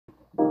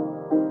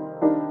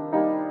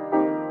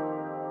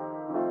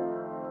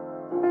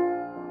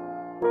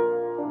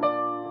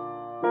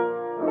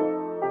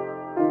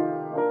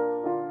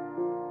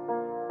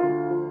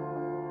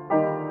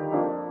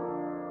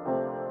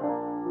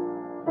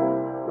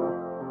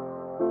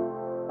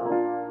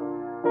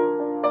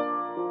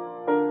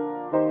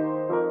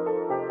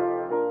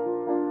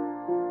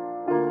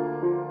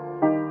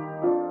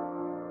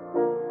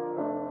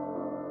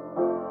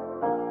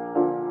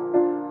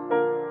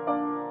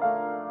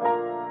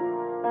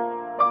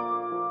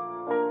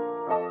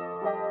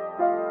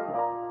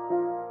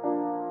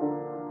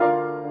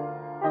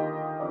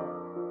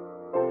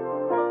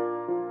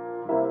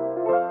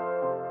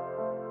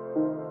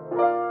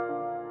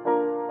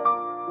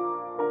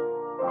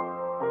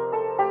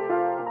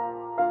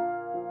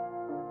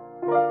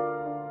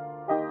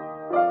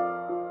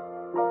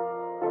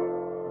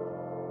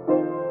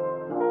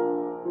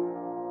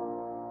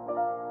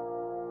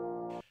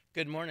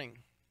Good morning,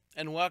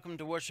 and welcome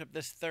to worship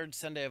this third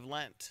Sunday of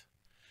Lent.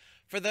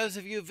 For those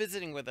of you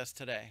visiting with us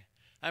today,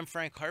 I'm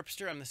Frank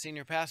Harpster. I'm the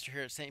senior pastor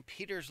here at St.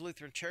 Peter's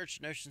Lutheran Church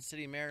in Ocean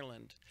City,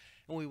 Maryland,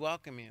 and we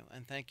welcome you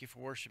and thank you for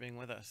worshiping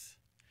with us.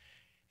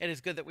 It is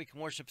good that we can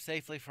worship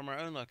safely from our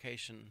own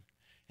location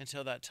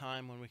until that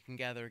time when we can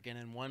gather again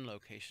in one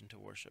location to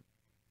worship.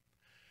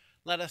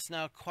 Let us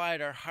now quiet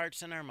our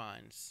hearts and our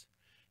minds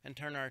and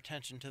turn our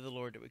attention to the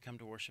Lord that we come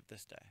to worship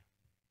this day.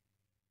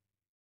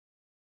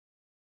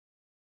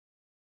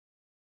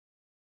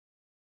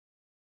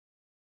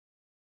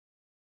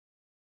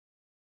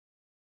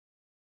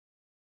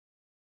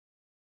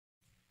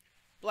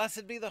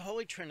 Blessed be the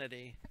Holy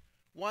Trinity,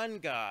 one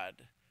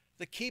God,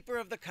 the keeper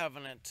of the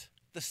covenant,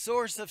 the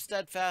source of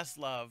steadfast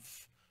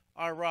love,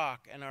 our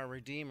rock and our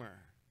Redeemer.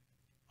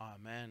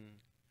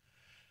 Amen.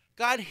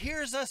 God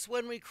hears us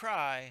when we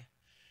cry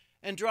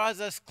and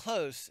draws us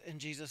close in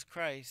Jesus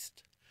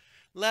Christ.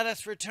 Let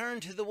us return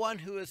to the one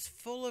who is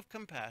full of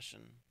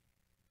compassion.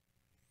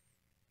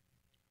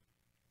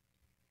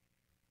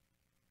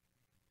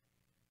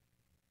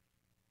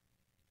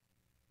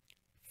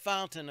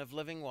 Fountain of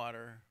living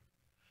water,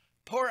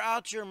 pour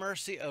out your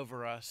mercy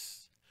over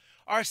us.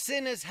 Our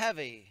sin is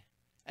heavy,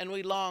 and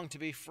we long to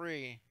be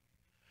free.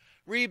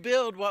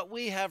 Rebuild what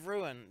we have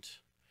ruined,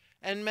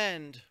 and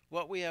mend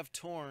what we have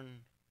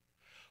torn.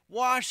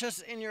 Wash us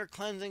in your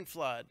cleansing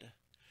flood.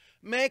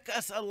 Make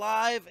us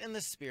alive in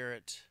the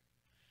Spirit,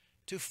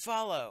 to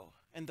follow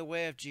in the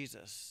way of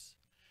Jesus,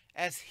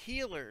 as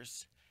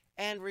healers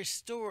and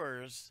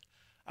restorers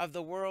of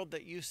the world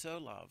that you so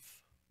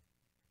love.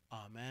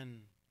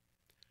 Amen.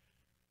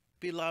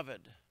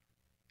 Beloved,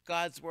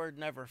 God's word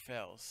never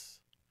fails.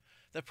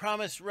 The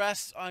promise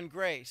rests on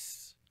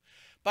grace.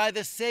 By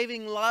the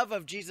saving love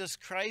of Jesus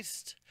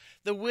Christ,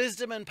 the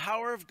wisdom and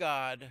power of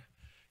God,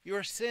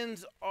 your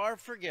sins are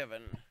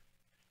forgiven,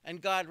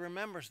 and God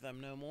remembers them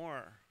no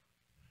more.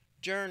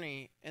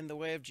 Journey in the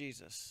way of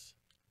Jesus.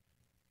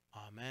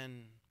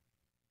 Amen.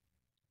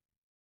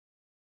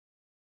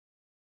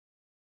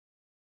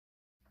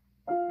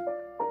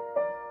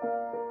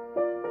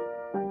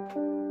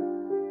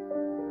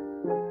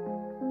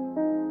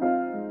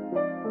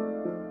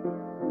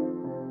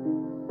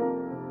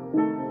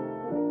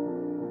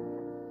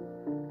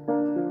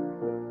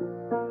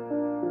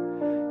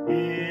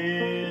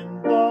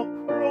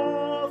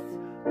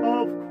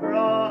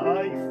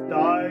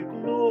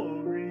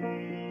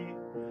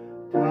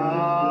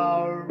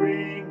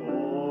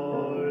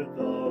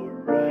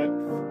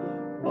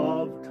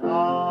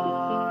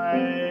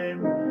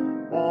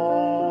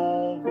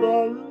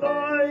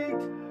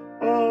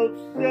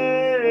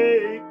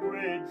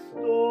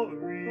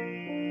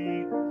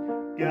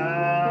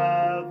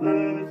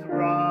 Gathers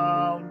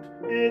round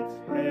its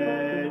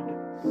head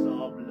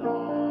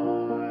sublime.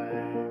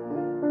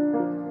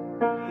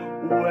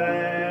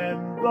 When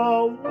the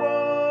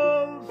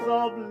woes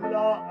of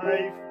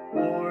life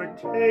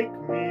o'ertake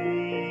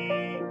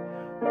me,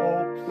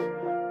 hopes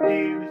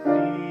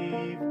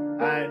deceive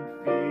and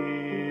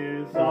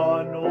fears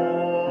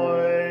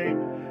annoy,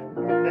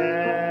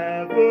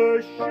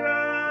 never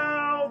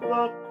shall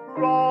the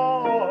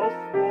cross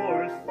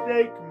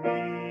forsake me.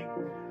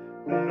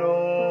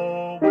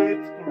 Lo,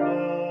 it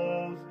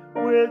glows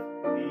with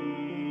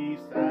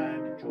peace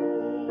and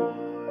joy.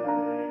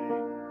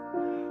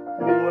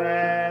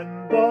 When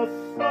the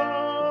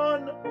sun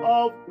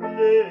of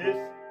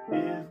bliss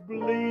is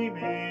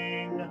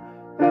gleaming,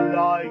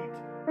 light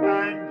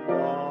and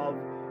love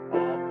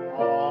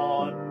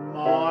upon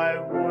my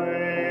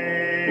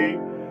way,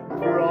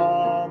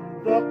 from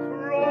the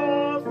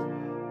cross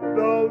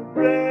the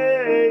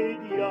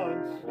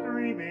radiance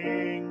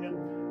streaming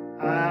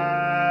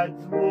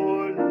adds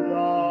more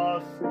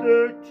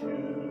luster to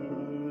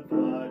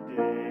the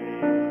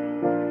day.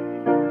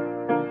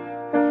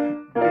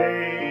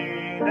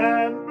 Gain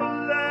and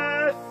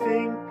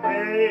blessing,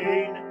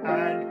 pain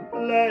and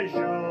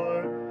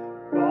pleasure,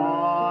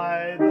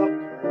 by the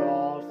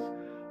cross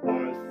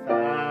are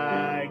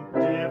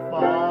sanctified.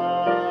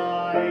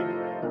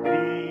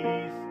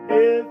 Peace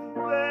is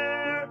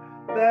there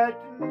that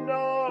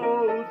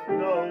knows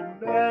no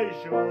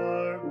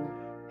measure,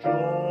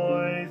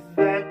 joys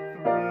that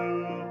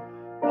through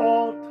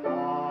all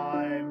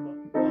time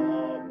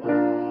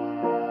abide.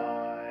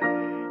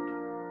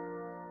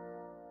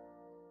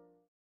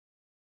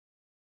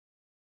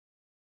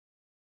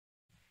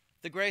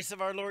 The grace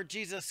of our Lord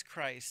Jesus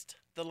Christ,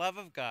 the love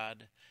of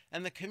God,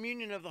 and the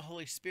communion of the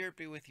Holy Spirit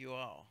be with you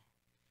all.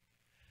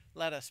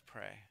 Let us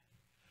pray.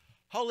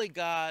 Holy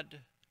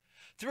God,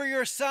 through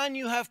your Son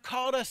you have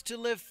called us to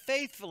live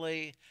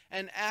faithfully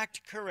and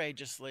act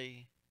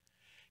courageously.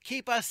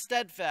 Keep us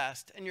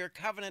steadfast in your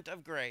covenant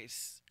of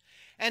grace,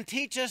 and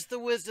teach us the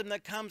wisdom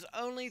that comes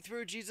only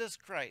through Jesus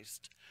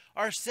Christ,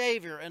 our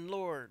Savior and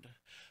Lord,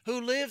 who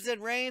lives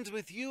and reigns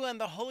with you and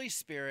the Holy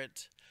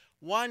Spirit,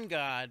 one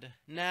God,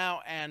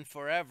 now and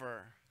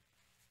forever.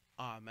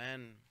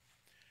 Amen.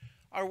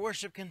 Our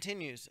worship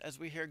continues as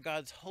we hear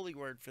God's holy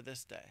word for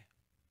this day.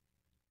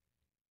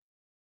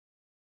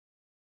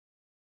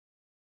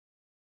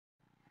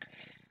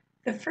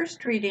 The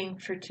first reading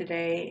for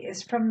today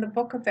is from the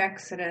book of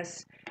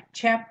Exodus,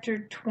 chapter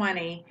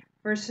 20,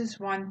 verses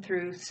 1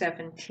 through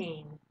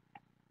 17.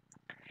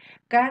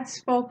 God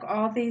spoke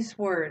all these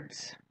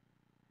words.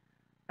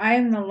 I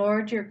am the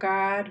Lord your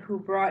God who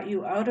brought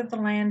you out of the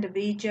land of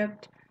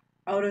Egypt,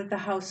 out of the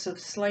house of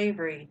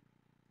slavery.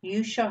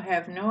 You shall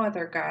have no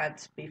other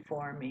gods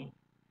before me.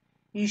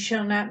 You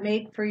shall not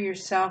make for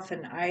yourself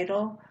an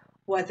idol,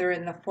 whether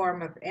in the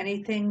form of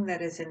anything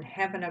that is in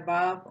heaven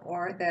above,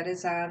 or that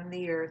is on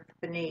the earth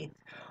beneath,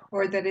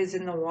 or that is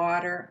in the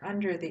water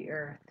under the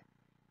earth.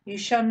 You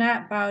shall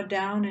not bow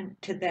down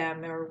to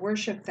them or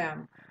worship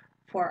them,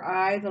 for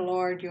I, the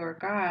Lord your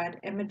God,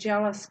 am a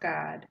jealous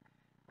God,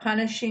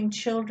 punishing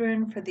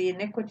children for the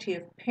iniquity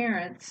of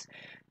parents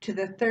to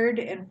the third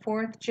and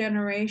fourth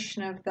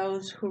generation of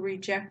those who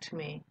reject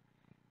me,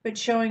 but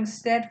showing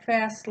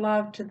steadfast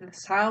love to the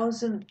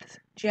 1,000th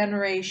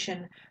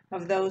generation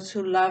of those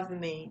who love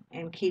me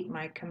and keep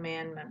my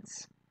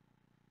commandments.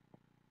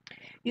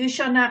 You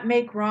shall not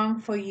make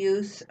wrongful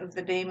use of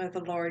the name of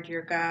the Lord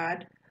your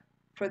God,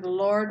 for the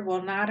Lord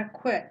will not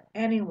acquit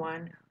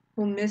anyone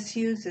who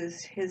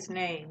misuses his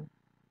name.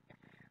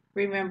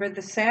 Remember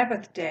the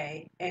Sabbath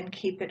day and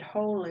keep it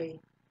holy.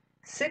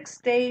 6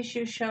 days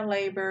you shall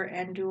labor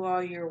and do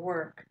all your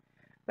work,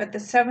 but the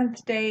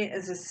 7th day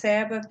is a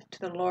Sabbath to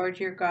the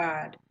Lord your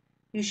God.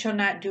 You shall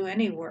not do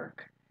any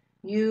work,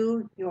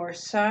 you, your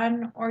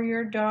son or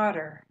your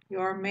daughter,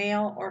 your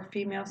male or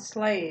female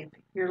slave,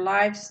 your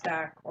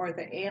livestock, or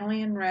the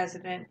alien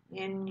resident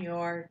in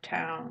your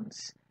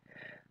towns.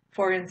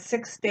 For in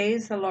 6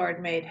 days the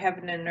Lord made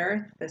heaven and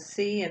earth, the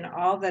sea, and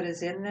all that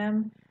is in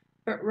them,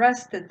 but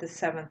rested the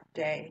 7th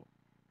day.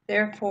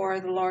 Therefore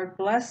the Lord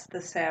blessed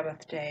the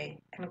Sabbath day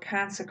and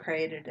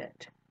consecrated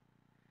it.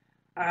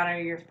 Honor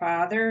your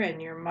father and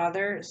your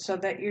mother, so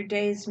that your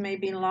days may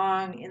be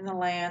long in the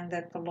land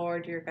that the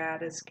Lord your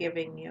God is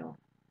giving you.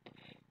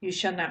 You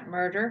shall not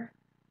murder.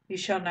 You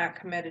shall not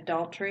commit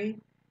adultery.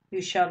 You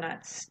shall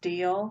not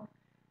steal.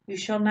 You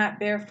shall not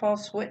bear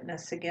false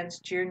witness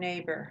against your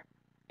neighbor.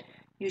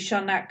 You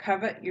shall not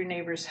covet your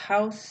neighbor's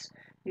house.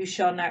 You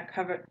shall not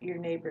covet your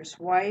neighbor's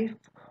wife,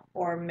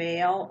 or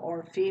male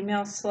or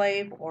female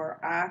slave, or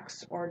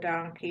ox or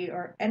donkey,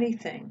 or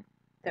anything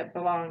that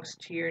belongs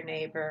to your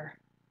neighbor.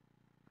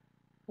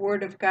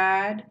 Word of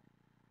God,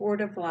 word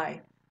of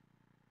life.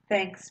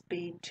 Thanks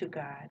be to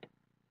God.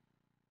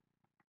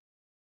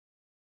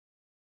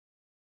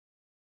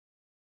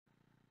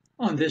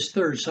 On this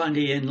third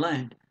Sunday in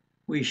Lent,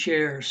 we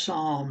share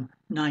Psalm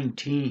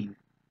 19.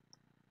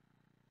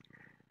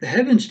 The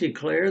heavens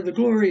declare the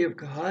glory of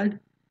God,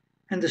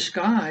 and the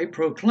sky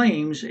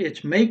proclaims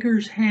its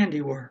Maker's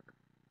handiwork.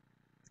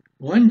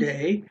 One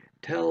day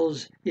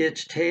tells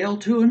its tale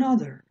to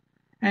another,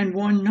 and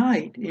one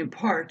night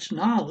imparts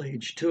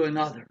knowledge to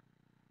another.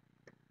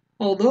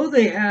 Although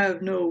they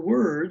have no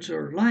words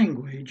or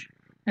language,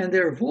 and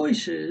their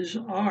voices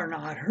are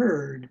not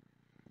heard,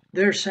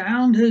 their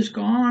sound has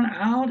gone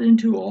out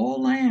into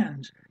all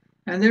lands,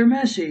 and their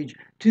message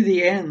to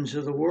the ends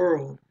of the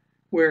world,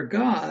 where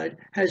God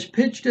has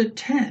pitched a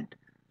tent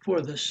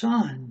for the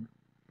sun.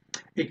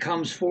 It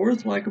comes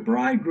forth like a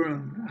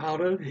bridegroom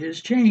out of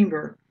his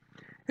chamber.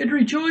 It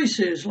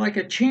rejoices like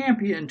a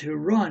champion to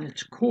run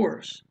its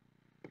course.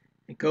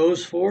 It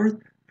goes forth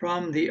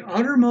from the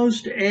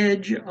uttermost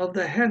edge of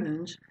the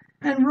heavens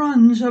and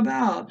runs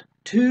about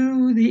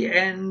to the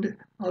end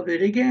of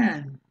it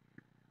again.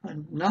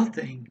 And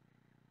nothing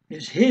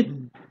is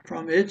hidden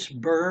from its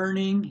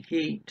burning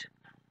heat.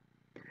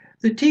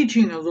 The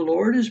teaching of the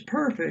Lord is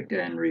perfect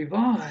and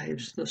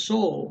revives the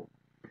soul.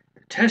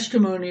 The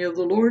testimony of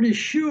the Lord is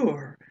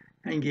sure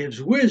and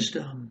gives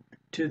wisdom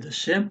to the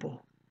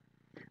simple.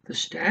 The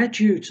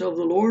statutes of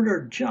the Lord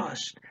are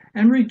just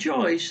and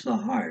rejoice the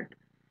heart.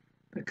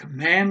 The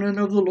commandment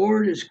of the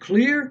Lord is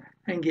clear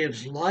and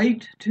gives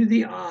light to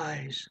the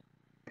eyes.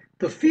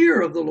 The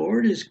fear of the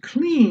Lord is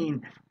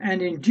clean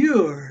and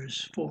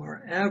endures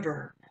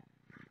forever.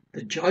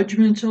 The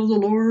judgments of the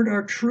Lord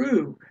are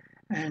true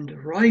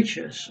and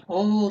righteous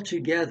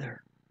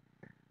altogether.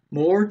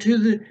 More to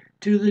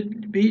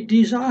the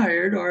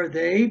desired are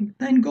they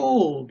than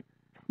gold,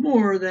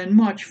 more than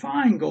much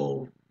fine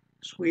gold,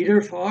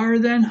 sweeter far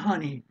than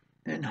honey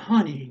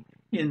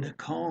in the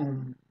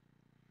comb.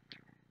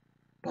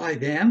 By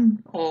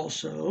them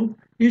also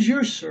is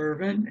your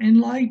servant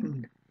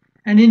enlightened,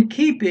 and in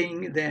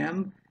keeping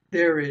them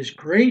there is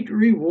great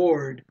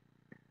reward.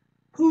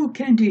 Who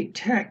can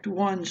detect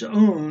one's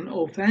own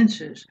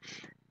offenses?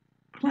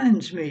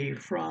 Cleanse me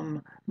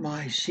from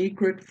my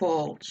secret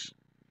faults.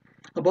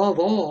 Above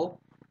all,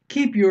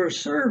 keep your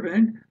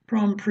servant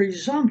from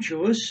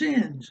presumptuous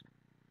sins.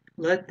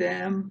 Let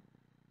them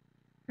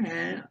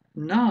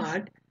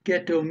not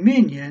get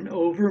dominion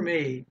over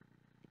me.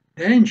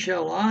 Then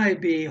shall I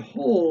be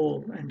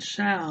whole and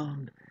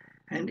sound,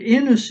 and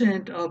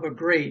innocent of a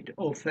great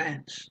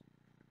offense.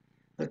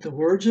 Let the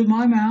words of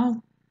my mouth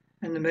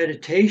and the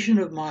meditation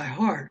of my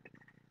heart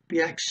be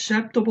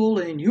acceptable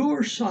in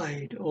your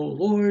sight, O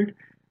Lord,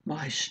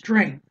 my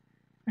strength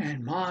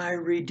and my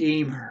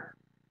Redeemer.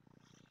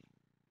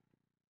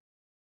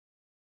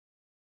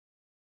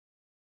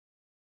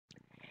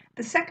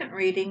 The second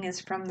reading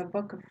is from the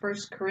book of 1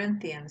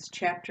 Corinthians,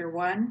 chapter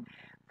 1,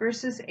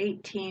 verses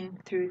 18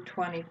 through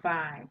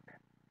 25.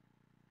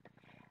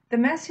 The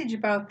message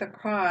about the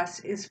cross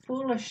is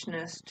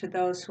foolishness to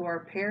those who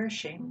are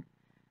perishing,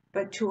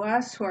 but to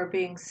us who are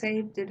being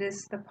saved it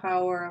is the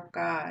power of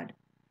God.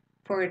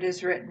 For it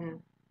is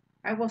written,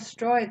 I will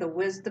destroy the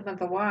wisdom of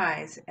the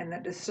wise, and the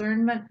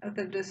discernment of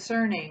the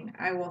discerning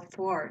I will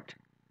thwart.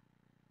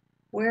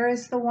 Where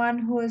is the one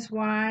who is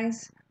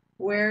wise?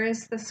 Where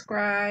is the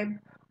scribe?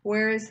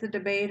 Where is the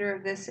debater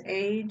of this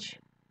age?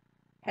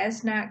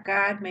 Has not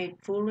God made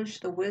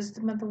foolish the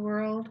wisdom of the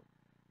world?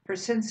 For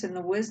since in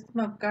the wisdom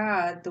of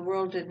God the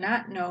world did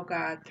not know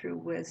God through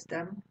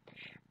wisdom,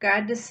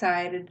 God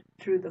decided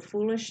through the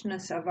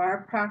foolishness of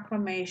our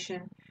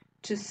proclamation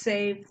to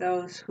save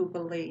those who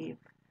believe.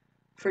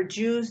 For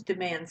Jews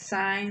demand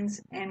signs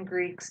and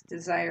Greeks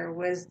desire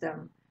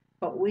wisdom,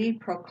 but we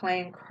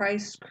proclaim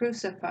Christ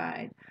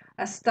crucified,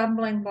 a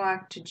stumbling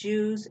block to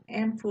Jews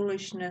and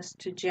foolishness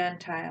to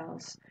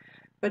Gentiles.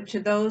 But to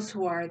those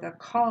who are the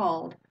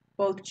called,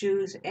 both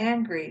Jews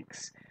and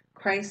Greeks,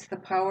 Christ the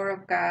power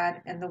of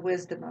God and the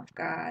wisdom of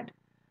God.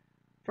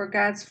 For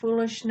God's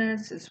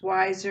foolishness is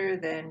wiser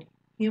than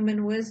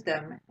human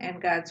wisdom,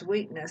 and God's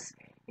weakness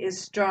is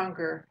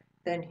stronger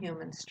than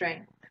human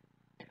strength.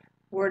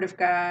 Word of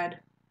God,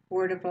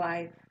 word of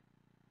life,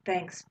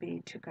 thanks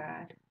be to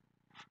God.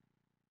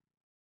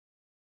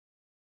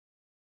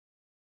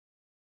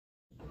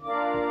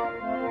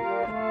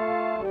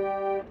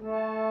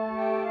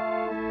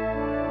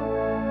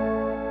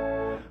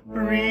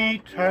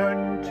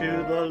 Return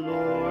to the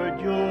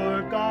Lord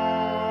your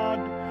God,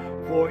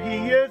 for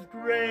he is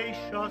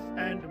gracious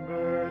and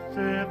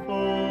merciful,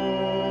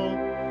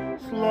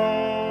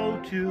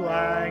 slow to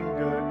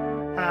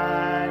anger,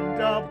 and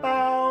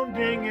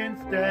abounding in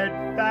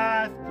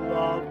steadfast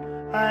love,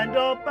 and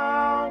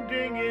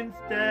abounding in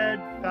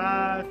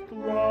steadfast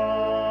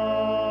love.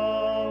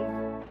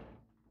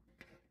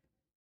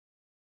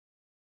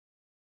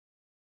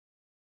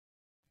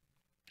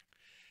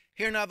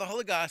 Hear now the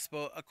Holy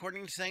Gospel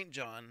according to St.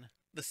 John,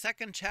 the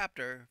 2nd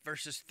chapter,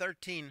 verses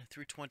 13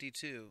 through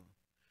 22.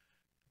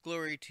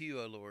 Glory to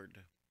you, O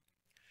Lord.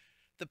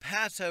 The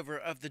Passover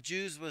of the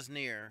Jews was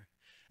near,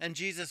 and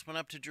Jesus went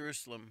up to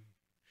Jerusalem.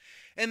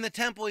 In the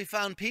temple he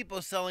found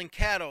people selling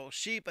cattle,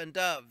 sheep, and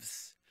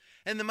doves,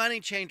 and the money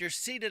changers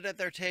seated at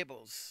their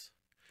tables.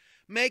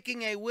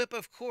 Making a whip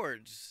of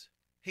cords,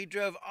 he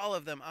drove all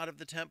of them out of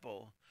the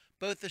temple,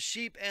 both the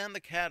sheep and the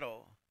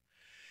cattle.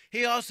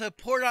 He also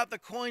poured out the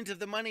coins of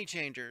the money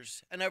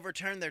changers and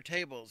overturned their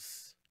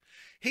tables.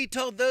 He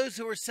told those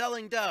who were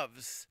selling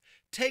doves,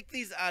 "Take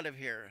these out of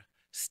here.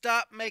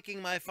 Stop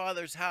making my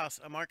Father's house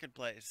a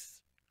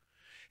marketplace."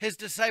 His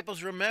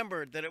disciples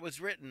remembered that it was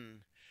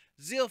written,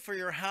 "Zeal for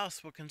your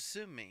house will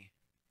consume me."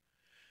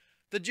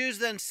 The Jews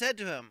then said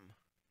to him,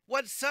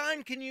 "What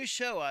sign can you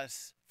show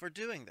us for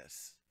doing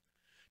this?"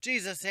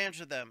 Jesus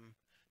answered them,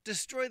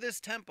 "Destroy this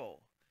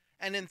temple,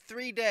 and in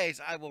 3 days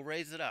I will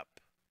raise it up."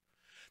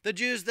 The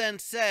Jews then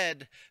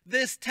said,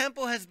 "This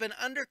temple has been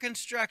under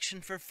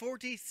construction for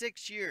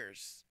 46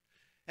 years,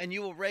 and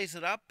you will raise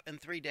it up in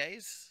 3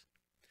 days?"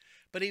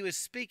 But he was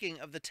speaking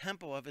of the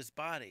temple of his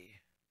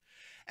body.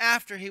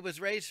 After he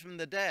was raised from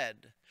the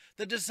dead,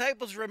 the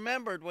disciples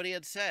remembered what he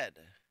had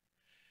said,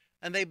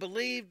 and they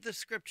believed the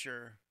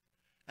scripture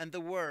and the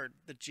word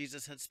that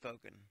Jesus had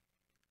spoken.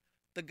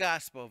 The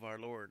gospel of our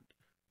Lord.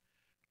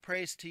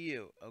 Praise to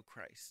you, O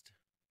Christ.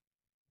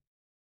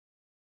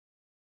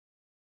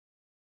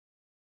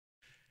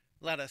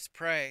 Let us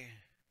pray.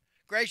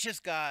 Gracious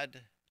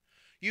God,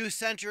 you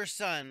sent your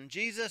Son,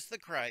 Jesus the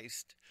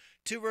Christ,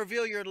 to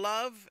reveal your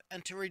love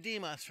and to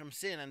redeem us from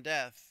sin and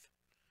death.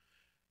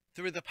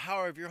 Through the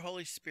power of your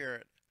Holy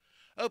Spirit,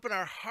 open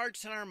our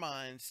hearts and our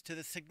minds to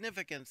the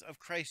significance of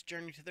Christ's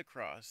journey to the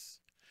cross,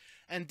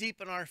 and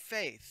deepen our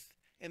faith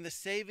in the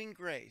saving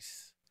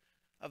grace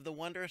of the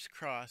wondrous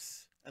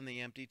cross and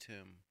the empty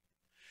tomb.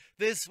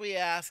 This we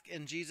ask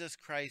in Jesus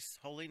Christ's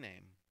holy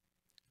name.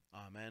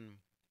 Amen.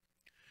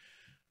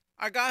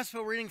 Our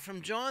gospel reading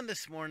from John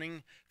this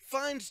morning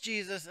finds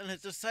Jesus and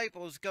his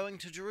disciples going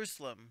to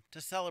Jerusalem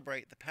to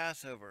celebrate the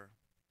Passover.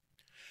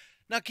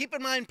 Now keep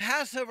in mind,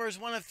 Passover is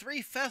one of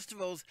 3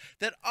 festivals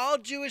that all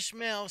Jewish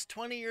males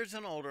 20 years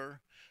and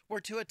older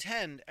were to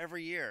attend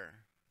every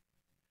year.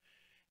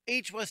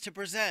 Each was to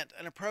present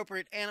an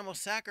appropriate animal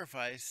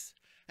sacrifice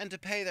and to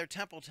pay their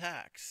temple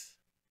tax.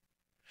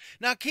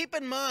 Now keep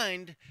in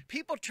mind,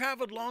 people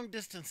traveled long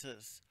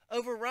distances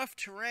over rough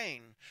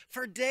terrain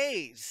for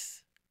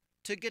days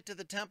to get to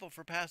the temple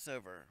for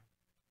Passover.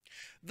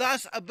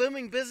 Thus, a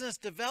booming business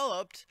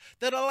developed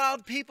that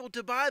allowed people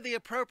to buy the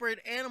appropriate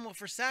animal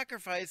for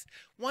sacrifice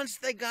once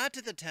they got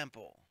to the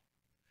temple,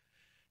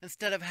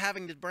 instead of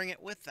having to bring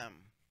it with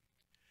them.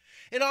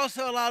 It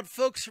also allowed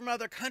folks from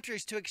other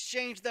countries to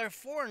exchange their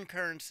foreign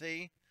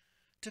currency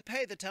to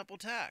pay the temple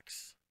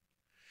tax.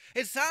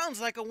 It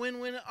sounds like a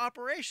win-win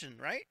operation,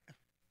 right?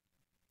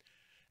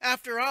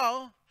 After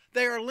all,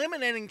 they are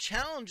eliminating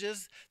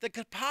challenges that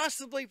could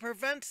possibly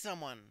prevent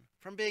someone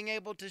from being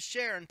able to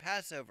share in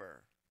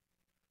Passover.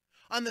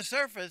 On the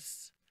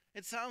surface,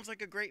 it sounds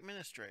like a great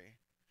ministry,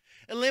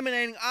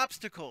 eliminating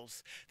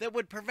obstacles that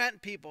would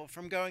prevent people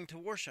from going to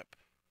worship.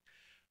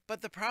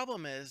 But the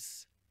problem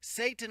is,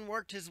 Satan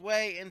worked his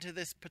way into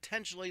this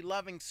potentially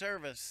loving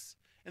service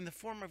in the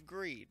form of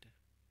greed.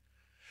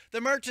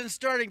 The merchants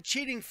started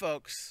cheating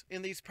folks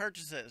in these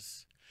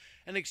purchases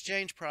and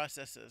exchange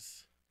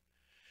processes.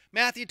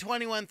 Matthew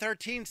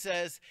 21:13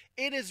 says,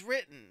 "It is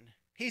written,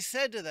 he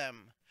said to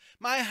them,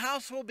 my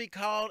house will be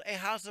called a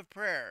house of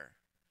prayer,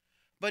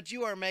 but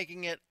you are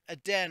making it a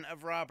den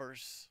of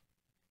robbers."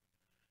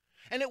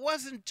 And it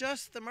wasn't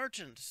just the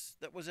merchants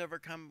that was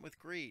overcome with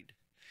greed.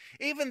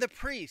 Even the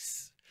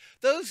priests,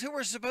 those who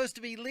were supposed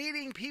to be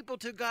leading people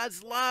to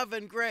God's love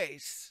and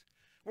grace,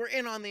 were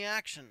in on the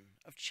action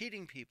of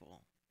cheating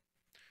people,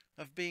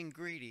 of being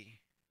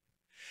greedy.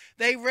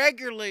 They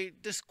regularly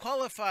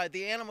disqualified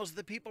the animals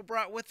the people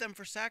brought with them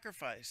for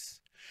sacrifice,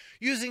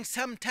 using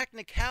some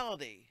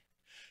technicality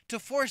to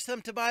force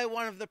them to buy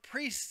one of the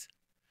priests'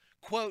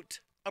 quote,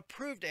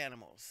 approved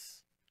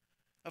animals,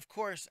 of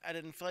course at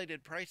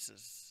inflated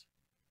prices.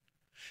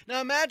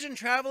 Now imagine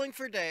traveling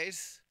for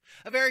days,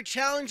 a very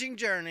challenging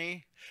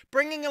journey,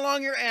 bringing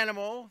along your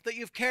animal that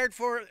you've cared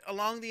for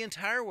along the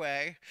entire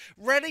way,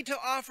 ready to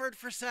offer it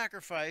for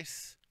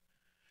sacrifice,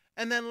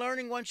 and then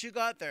learning once you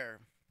got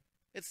there,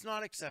 it's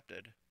not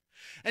accepted,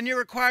 and you're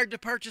required to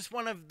purchase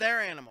one of their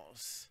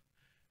animals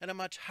at a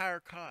much higher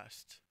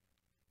cost.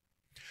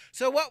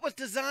 So what was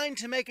designed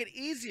to make it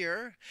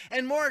easier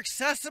and more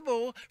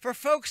accessible for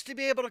folks to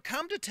be able to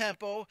come to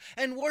temple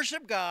and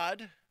worship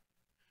God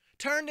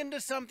turned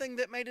into something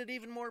that made it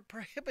even more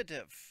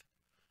prohibitive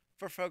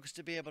for folks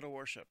to be able to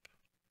worship.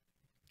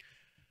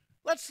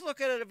 Let's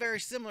look at a very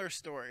similar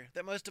story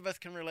that most of us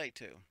can relate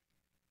to.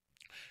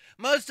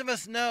 Most of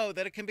us know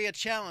that it can be a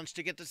challenge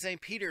to get to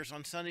St. Peter's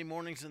on Sunday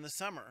mornings in the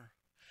summer,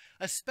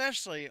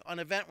 especially on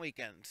event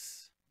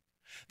weekends.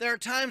 There are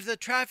times that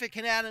traffic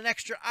can add an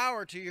extra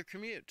hour to your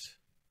commute.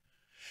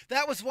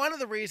 That was one of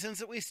the reasons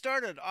that we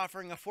started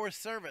offering a fourth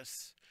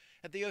service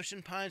at the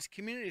Ocean Pines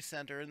Community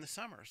Center in the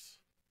summers,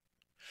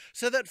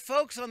 so that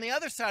folks on the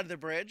other side of the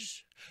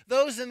bridge,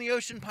 those in the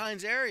Ocean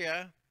Pines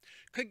area,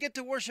 could get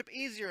to worship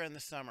easier in the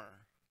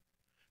summer,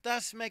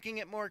 thus making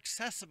it more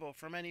accessible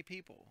for many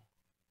people.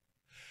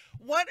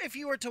 What if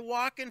you were to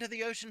walk into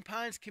the Ocean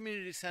Pines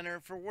Community Center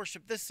for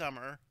worship this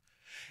summer,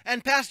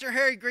 and Pastor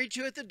Harry greets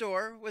you at the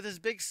door with his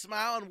big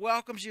smile and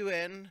welcomes you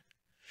in,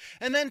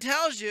 and then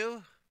tells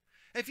you,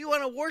 if you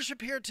want to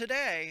worship here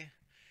today,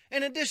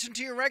 in addition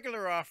to your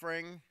regular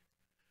offering,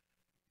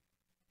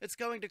 it's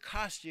going to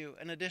cost you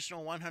an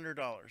additional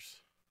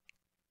 $100.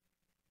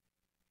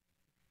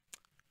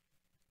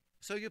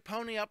 So you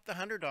pony up the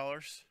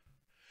 $100.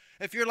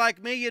 If you're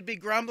like me, you'd be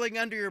grumbling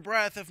under your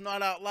breath, if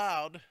not out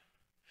loud.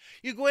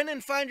 You go in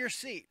and find your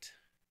seat.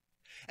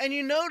 And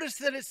you notice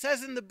that it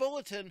says in the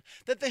bulletin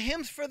that the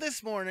hymns for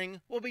this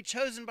morning will be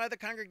chosen by the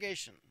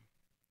congregation.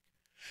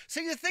 So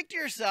you think to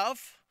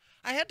yourself,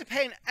 I had to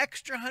pay an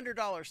extra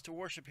 $100 to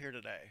worship here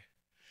today.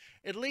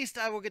 At least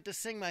I will get to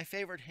sing my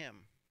favorite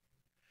hymn.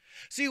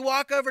 So you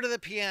walk over to the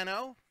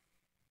piano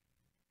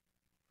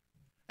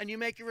and you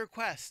make your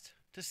request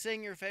to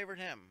sing your favorite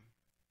hymn.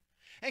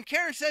 And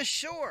Karen says,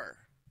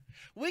 sure,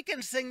 we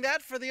can sing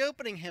that for the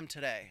opening hymn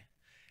today.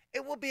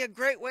 It will be a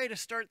great way to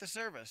start the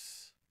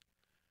service,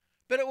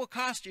 but it will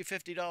cost you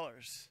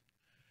 $50.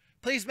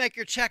 Please make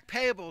your check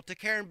payable to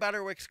Karen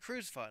Butterwick's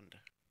cruise fund.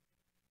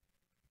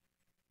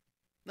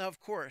 Now,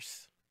 of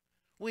course,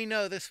 we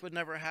know this would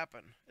never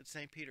happen at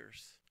St.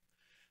 Peter's.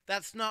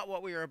 That's not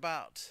what we are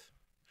about.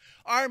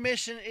 Our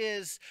mission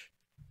is,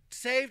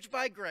 saved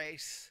by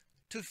grace,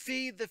 to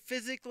feed the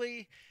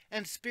physically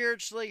and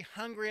spiritually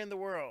hungry in the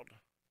world,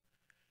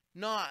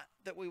 not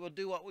that we will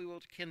do what we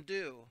can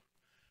do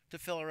to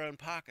fill our own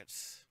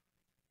pockets.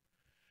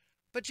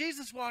 But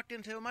Jesus walked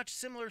into a much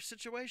similar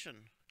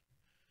situation.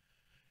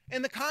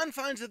 In the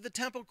confines of the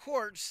temple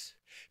courts,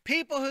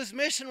 people whose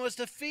mission was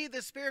to feed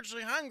the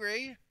spiritually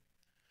hungry,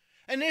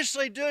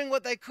 initially doing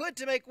what they could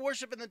to make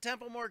worship in the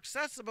temple more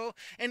accessible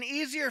and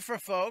easier for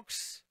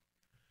folks,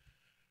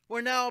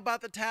 were now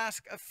about the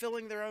task of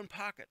filling their own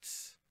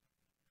pockets.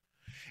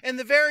 In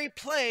the very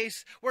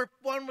place where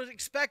one was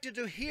expected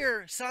to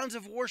hear sounds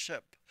of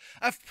worship,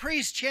 of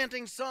priests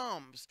chanting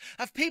psalms,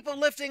 of people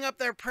lifting up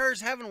their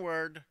prayers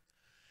heavenward,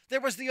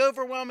 there was the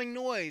overwhelming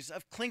noise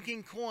of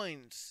clinking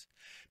coins,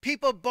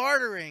 people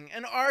bartering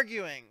and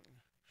arguing,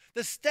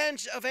 the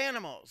stench of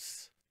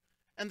animals,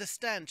 and the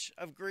stench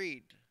of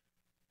greed.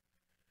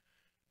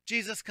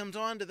 Jesus comes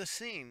onto the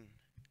scene.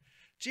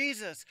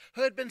 Jesus,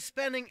 who had been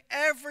spending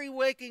every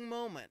waking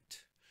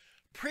moment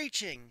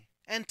preaching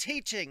and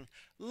teaching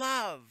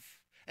love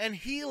and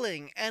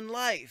healing and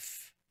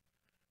life,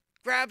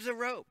 grabs a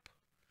rope,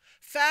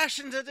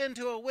 fashions it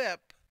into a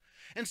whip,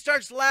 and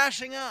starts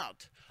lashing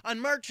out on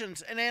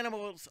merchants and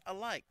animals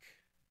alike.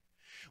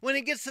 When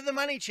he gets to the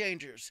money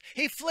changers,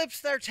 he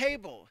flips their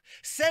table,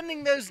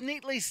 sending those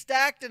neatly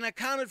stacked and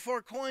accounted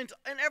for coins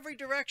in every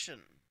direction.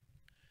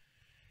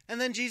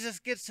 And then Jesus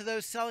gets to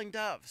those selling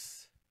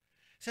doves,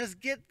 says,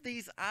 get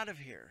these out of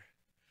here.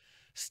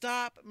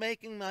 Stop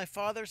making my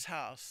Father's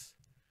house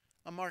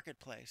a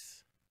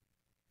marketplace.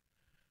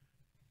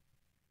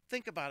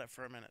 Think about it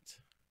for a minute.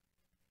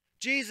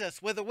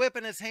 Jesus with a whip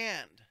in his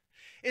hand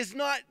is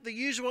not the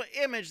usual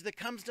image that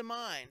comes to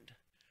mind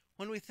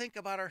when we think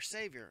about our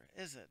Savior,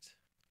 is it?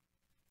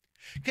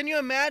 Can you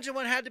imagine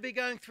what had to be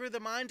going through the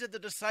minds of the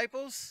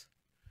disciples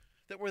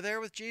that were there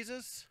with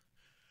Jesus,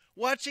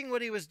 watching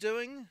what he was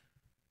doing?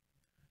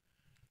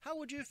 How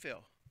would you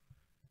feel?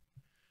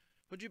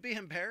 Would you be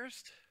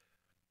embarrassed?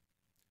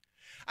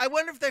 I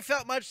wonder if they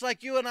felt much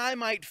like you and I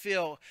might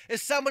feel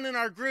as someone in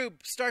our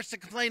group starts to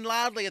complain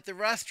loudly at the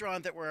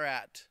restaurant that we're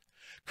at,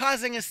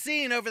 causing a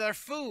scene over their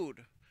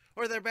food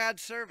or their bad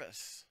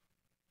service.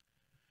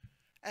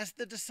 As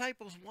the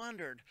disciples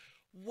wondered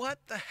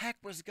what the heck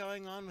was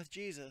going on with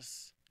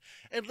Jesus,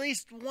 at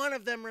least one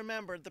of them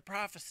remembered the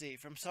prophecy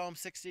from Psalm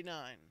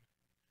 69.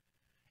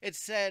 It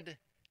said,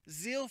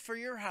 "Zeal for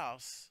your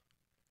house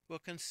will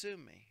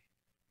consume me."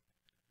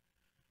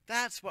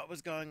 That's what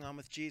was going on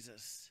with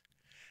Jesus.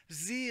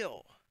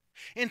 Zeal,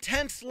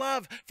 intense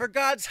love for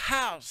God's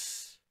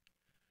house,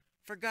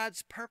 for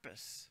God's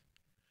purpose,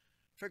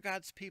 for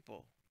God's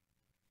people.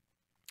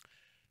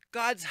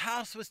 God's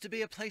house was to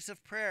be a place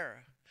of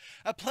prayer,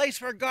 a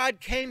place where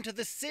God came to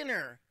the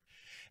sinner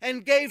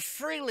and gave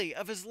freely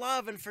of his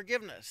love and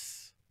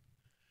forgiveness.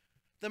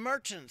 The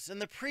merchants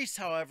and the priests,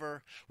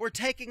 however, were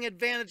taking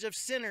advantage of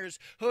sinners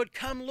who had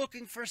come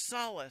looking for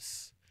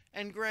solace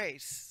and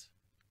grace.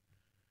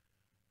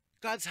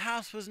 God's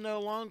house was no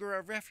longer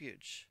a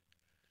refuge.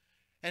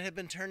 It had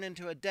been turned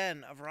into a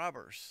den of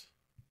robbers.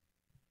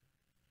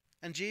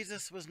 And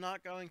Jesus was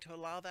not going to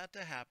allow that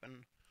to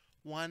happen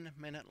 1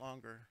 minute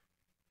longer.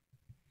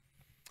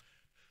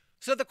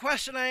 So the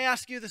question I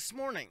ask you this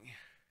morning,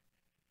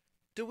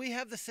 do we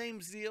have the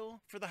same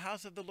zeal for the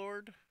house of the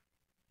Lord?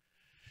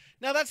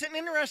 Now that's an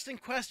interesting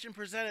question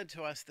presented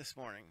to us this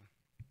morning.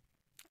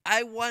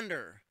 I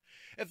wonder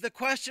if the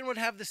question would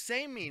have the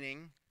same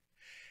meaning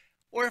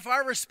or if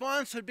our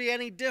response would be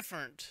any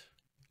different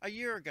a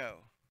year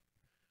ago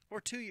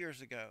or 2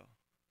 years ago,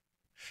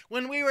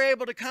 when we were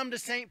able to come to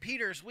St.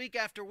 Peter's week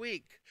after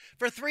week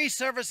for 3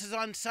 services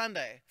on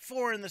Sunday,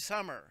 4 in the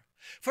summer,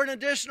 for an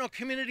additional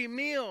community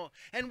meal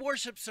and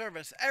worship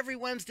service every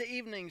Wednesday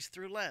evenings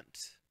through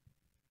Lent.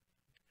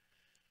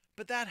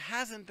 But that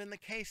hasn't been the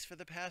case for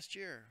the past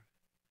year.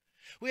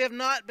 We have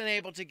not been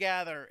able to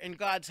gather in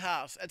God's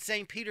house at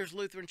St. Peter's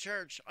Lutheran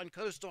Church on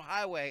Coastal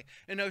Highway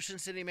in Ocean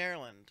City,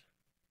 Maryland.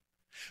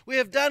 We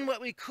have done what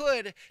we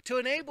could to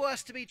enable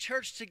us to be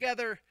church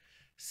together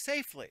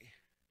safely,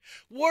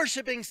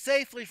 worshiping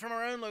safely from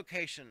our own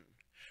location,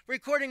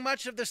 recording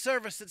much of the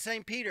service at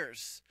St.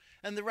 Peter's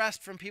and the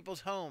rest from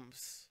people's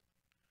homes.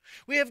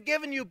 We have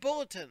given you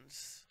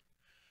bulletins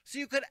so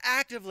you could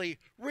actively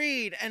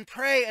read and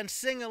pray and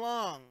sing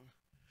along,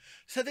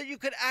 so that you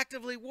could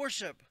actively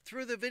worship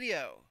through the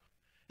video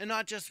and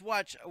not just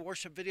watch a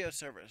worship video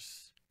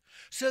service,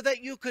 so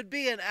that you could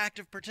be an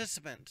active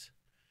participant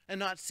and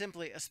not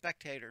simply a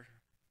spectator.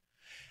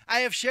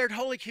 I have shared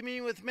Holy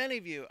Communion with many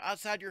of you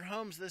outside your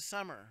homes this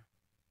summer.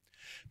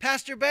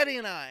 Pastor Betty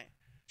and I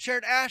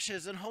shared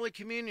ashes and Holy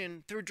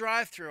Communion through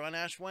drive-thru on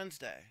Ash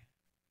Wednesday.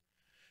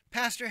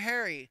 Pastor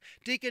Harry,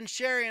 Deacon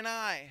Sherry, and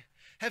I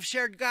have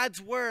shared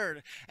God's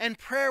Word and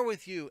prayer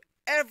with you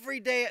every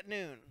day at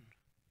noon,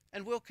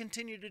 and we'll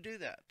continue to do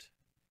that.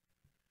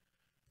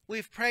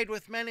 We've prayed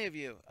with many of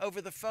you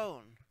over the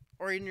phone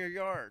or in your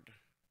yard.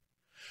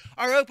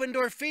 Our open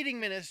door feeding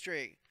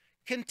ministry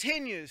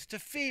continues to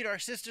feed our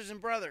sisters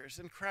and brothers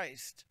in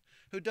Christ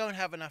who don't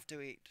have enough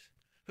to eat,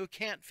 who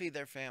can't feed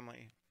their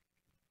family.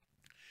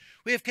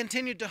 We have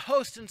continued to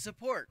host and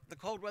support the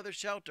cold weather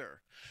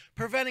shelter,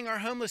 preventing our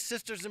homeless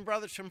sisters and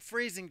brothers from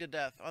freezing to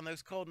death on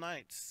those cold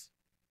nights.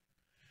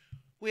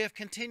 We have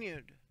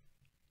continued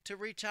to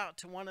reach out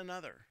to one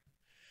another,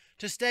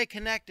 to stay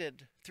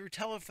connected through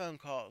telephone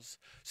calls,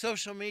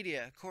 social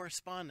media,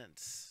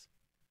 correspondence.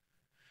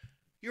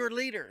 Your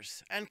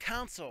leaders and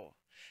council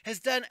has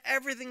done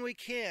everything we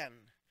can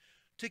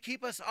to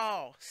keep us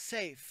all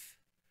safe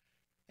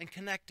and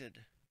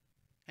connected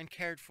and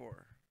cared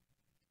for,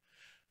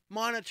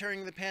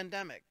 monitoring the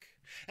pandemic,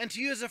 and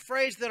to use a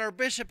phrase that our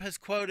bishop has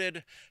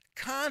quoted,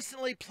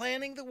 constantly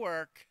planning the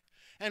work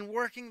and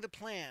working the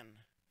plan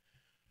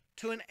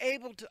to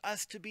enable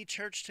us to be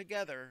church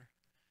together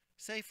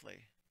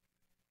safely.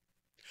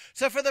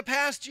 So for the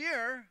past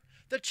year,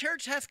 the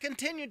church has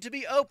continued to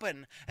be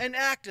open and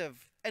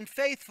active and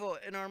faithful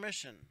in our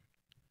mission.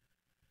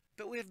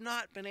 But we have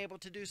not been able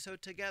to do so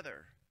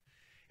together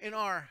in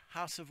our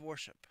house of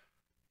worship.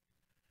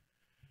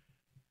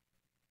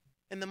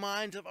 In the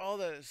minds of all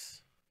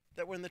those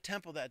that were in the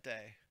temple that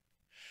day,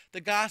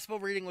 the gospel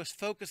reading was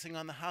focusing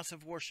on the house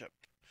of worship,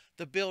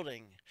 the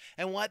building,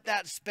 and what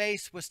that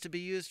space was to be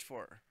used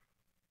for.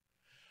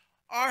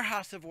 Our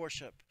house of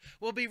worship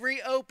will be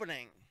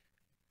reopening,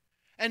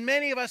 and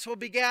many of us will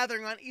be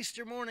gathering on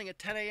Easter morning at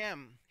 10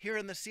 a.m. here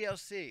in the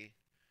CLC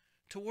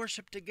to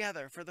worship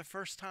together for the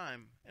first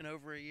time in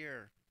over a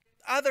year.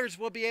 Others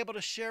will be able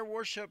to share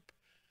worship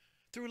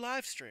through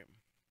live stream.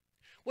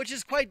 which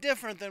is quite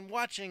different than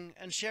watching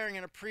and sharing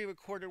in a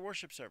pre-recorded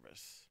worship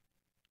service.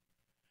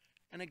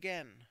 And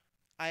again,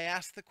 I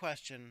ask the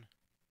question,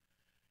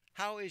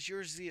 how is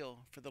your zeal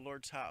for the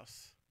Lord's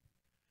house?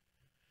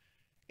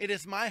 It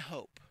is my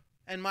hope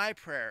and my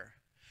prayer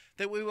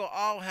that we will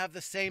all have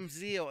the same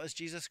zeal as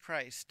Jesus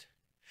Christ,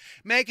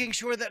 making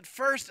sure that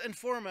first and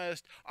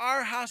foremost,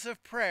 our house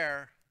of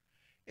prayer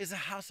is a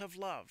house of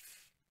love,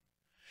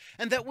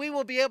 and that we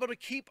will be able to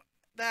keep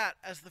that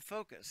as the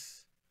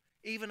focus,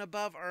 even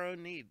above our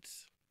own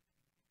needs.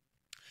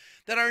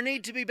 That our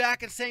need to be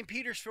back in St.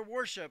 Peter's for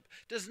worship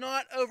does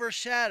not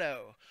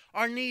overshadow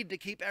our need to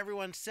keep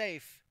everyone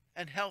safe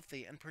and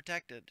healthy and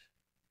protected.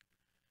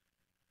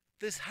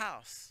 This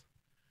house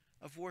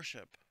of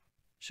worship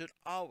should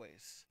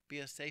always be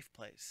a safe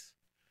place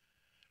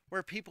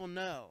where people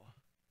know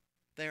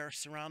they are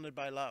surrounded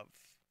by love.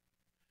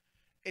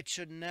 It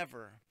should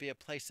never be a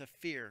place of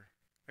fear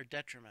or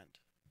detriment.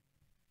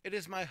 It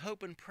is my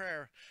hope and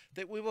prayer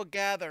that we will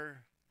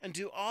gather and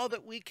do all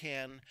that we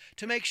can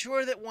to make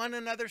sure that one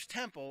another's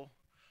temple,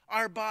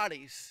 our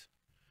bodies,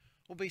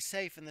 will be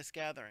safe in this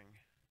gathering.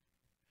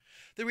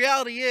 The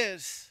reality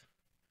is,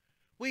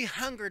 we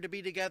hunger to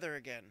be together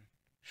again,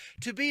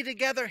 to be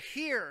together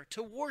here,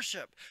 to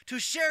worship, to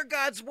share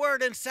God's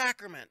word and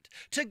sacrament,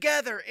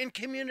 together in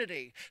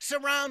community,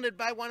 surrounded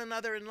by one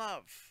another in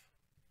love.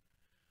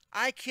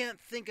 I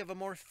can't think of a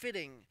more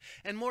fitting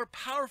and more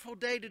powerful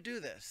day to do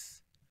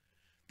this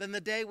than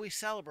the day we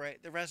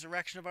celebrate the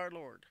resurrection of our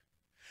Lord,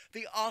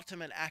 the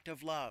ultimate act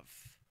of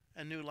love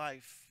and new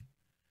life.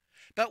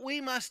 But we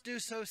must do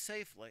so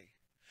safely,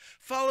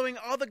 following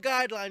all the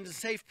guidelines and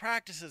safe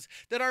practices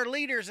that our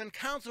leaders and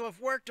council have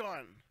worked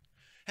on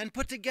and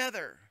put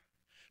together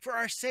for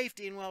our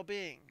safety and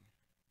well-being.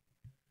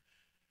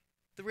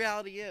 The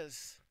reality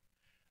is,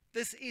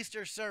 this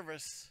Easter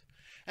service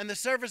and the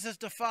services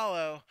to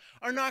follow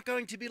are not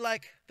going to be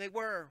like they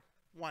were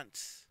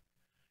once,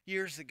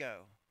 years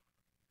ago.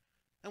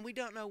 And we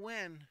don't know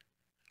when,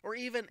 or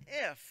even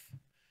if,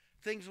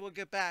 things will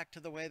get back to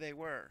the way they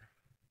were.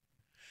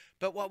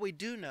 But what we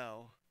do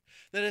know,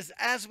 that is,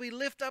 as we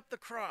lift up the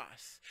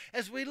cross,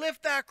 as we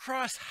lift that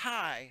cross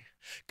high,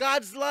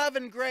 God's love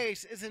and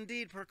grace is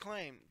indeed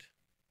proclaimed.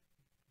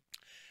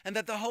 And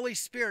that the Holy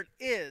Spirit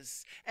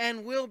is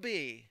and will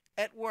be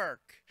at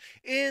work,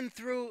 in,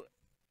 through,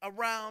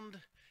 around,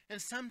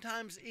 and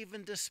sometimes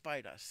even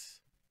despite us.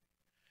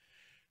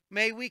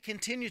 May we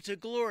continue to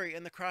glory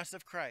in the cross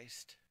of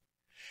Christ.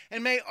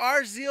 And may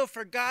our zeal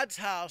for God's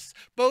house,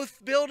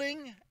 both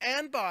building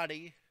and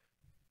body,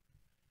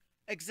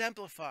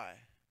 exemplify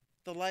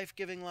the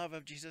life-giving love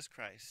of Jesus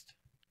Christ,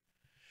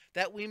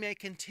 that we may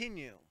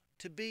continue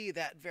to be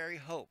that very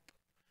hope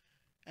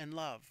and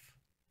love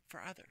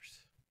for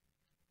others.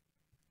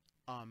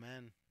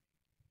 Amen.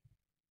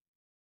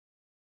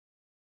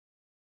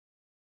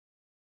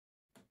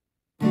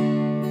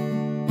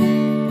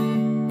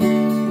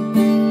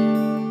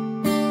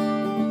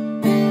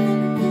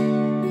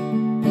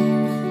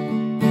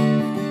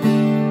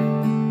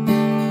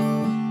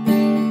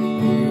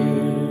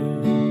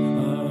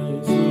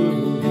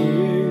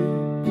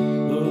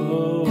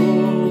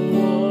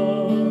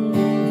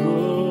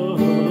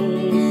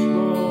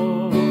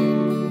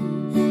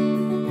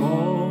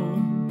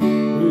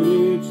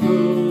 Which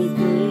the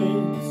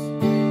great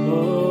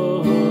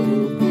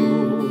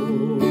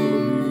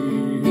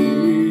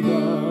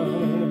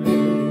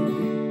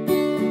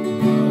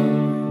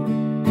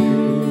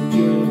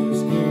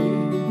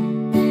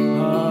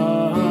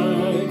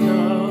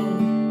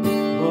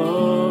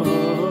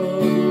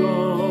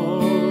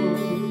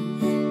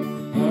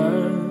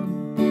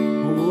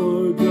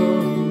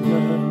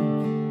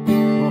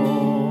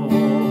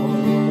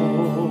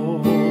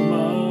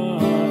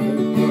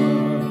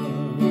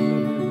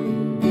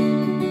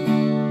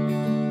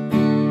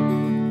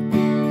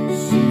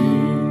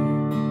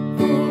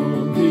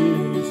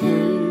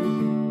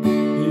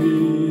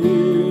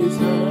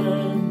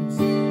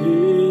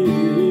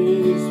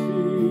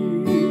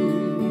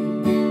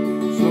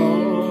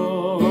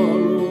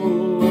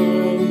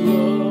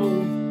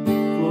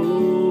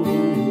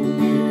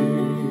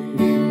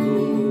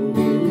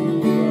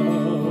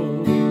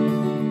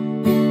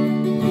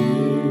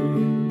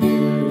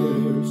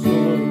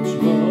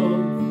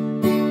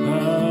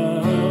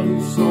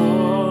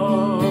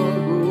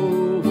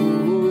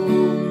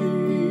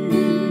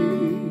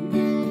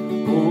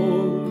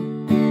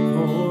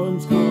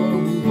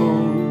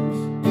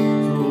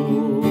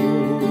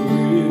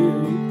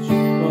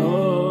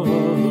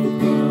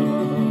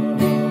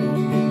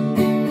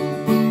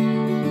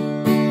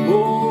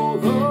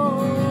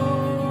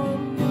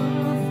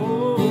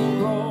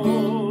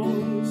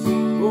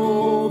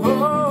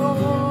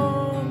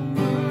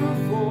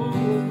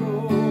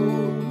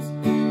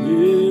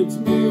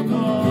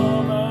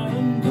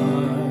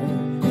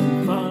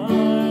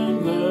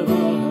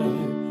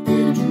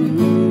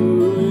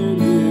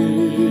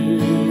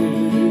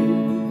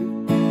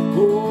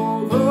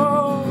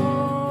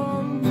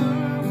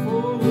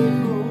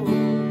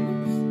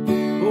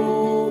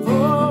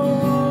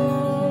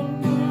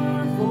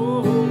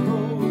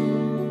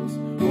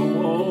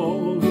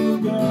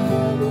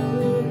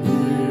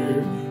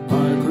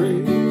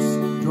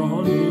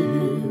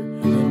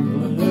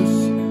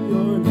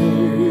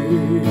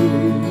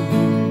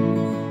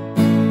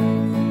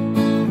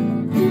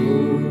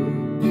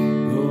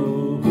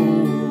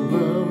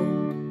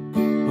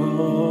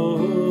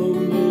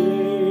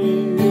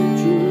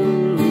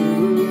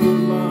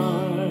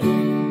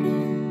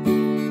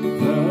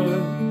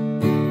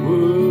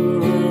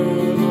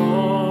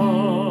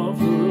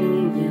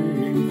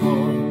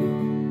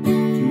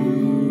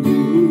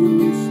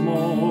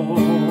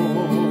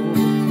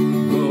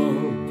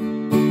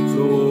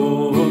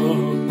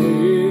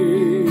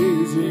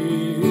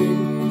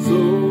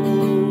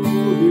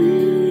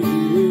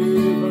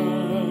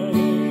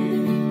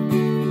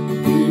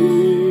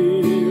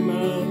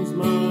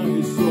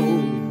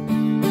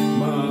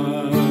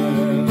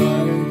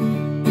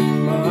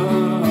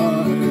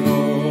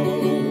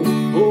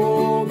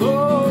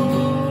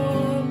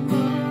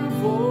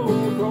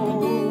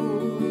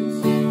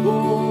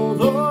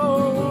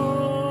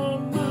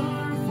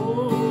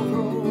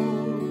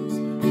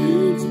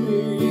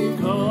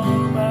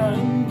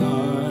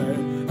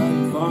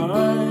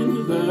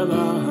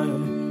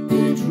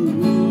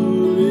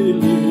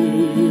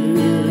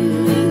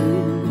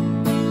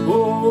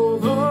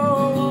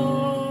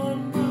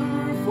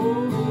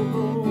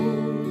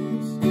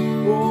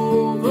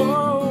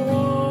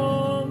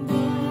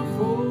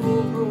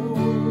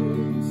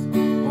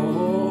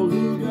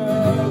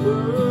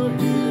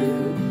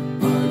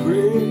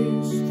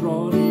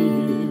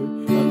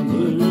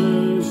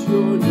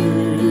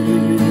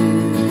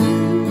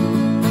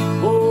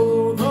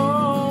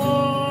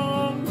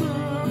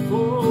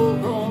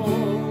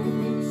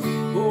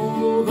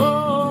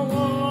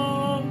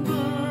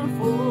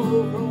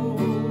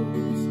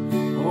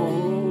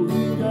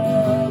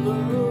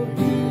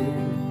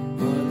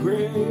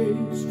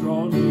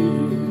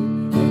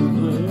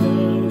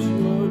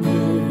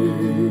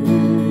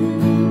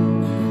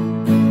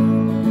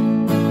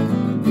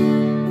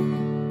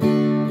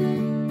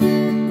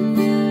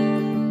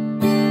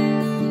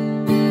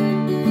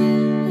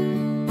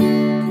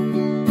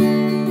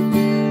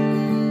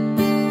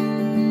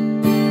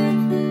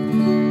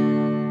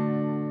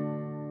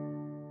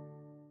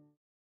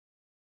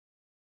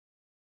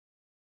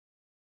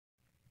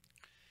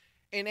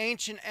In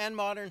ancient and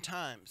modern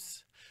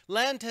times,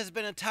 Lent has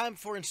been a time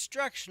for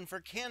instruction for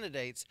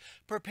candidates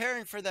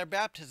preparing for their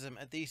baptism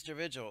at the Easter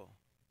Vigil.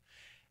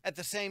 At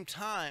the same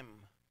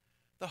time,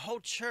 the whole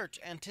church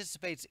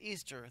anticipates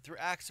Easter through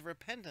acts of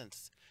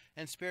repentance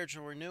and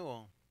spiritual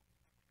renewal.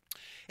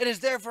 It is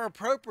therefore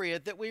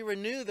appropriate that we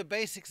renew the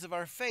basics of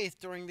our faith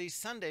during these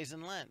Sundays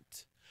in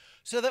Lent,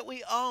 so that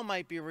we all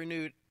might be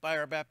renewed by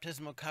our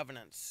baptismal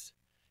covenants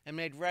and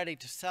made ready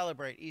to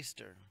celebrate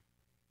Easter.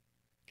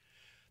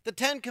 The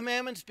Ten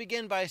Commandments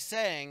begin by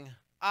saying,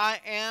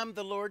 "I am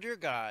the Lord your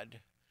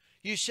God.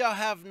 You shall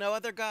have no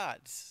other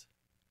gods."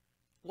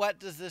 What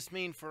does this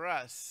mean for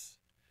us?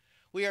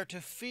 We are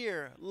to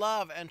fear,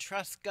 love, and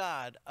trust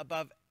God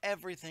above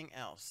everything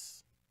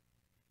else.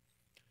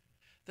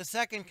 The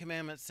second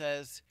commandment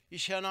says, "You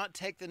shall not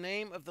take the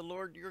name of the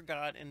Lord your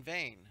God in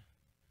vain."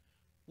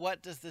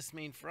 What does this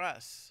mean for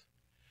us?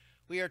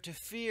 We are to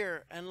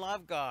fear and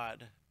love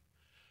God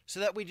so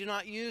that we do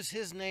not use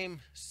his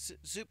name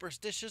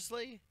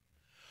superstitiously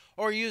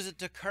or use it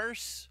to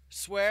curse,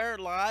 swear,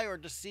 lie, or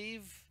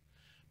deceive,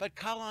 but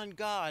call on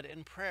God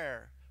in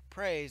prayer,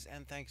 praise,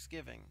 and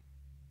thanksgiving.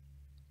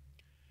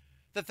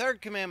 The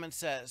third commandment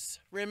says,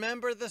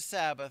 "Remember the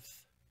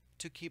Sabbath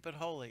to keep it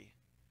holy."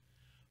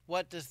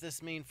 What does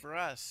this mean for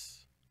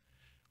us?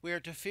 We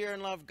are to fear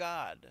and love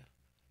God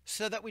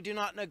so that we do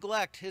not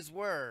neglect his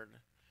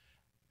word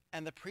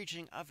and the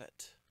preaching of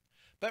it,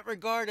 but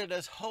regard it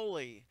as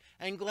holy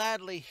and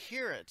gladly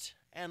hear it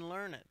and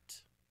learn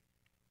it.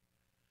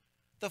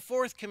 The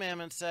fourth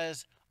commandment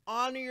says,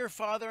 "Honor your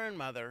father and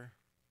mother."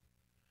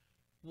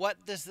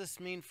 What does this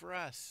mean for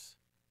us?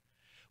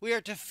 We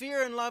are to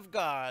fear and love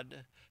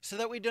God so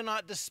that we do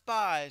not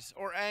despise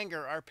or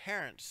anger our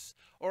parents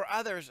or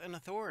others in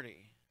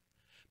authority,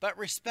 but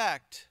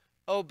respect,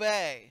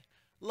 obey,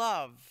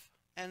 love,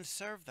 and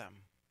serve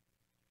them.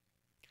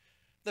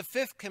 The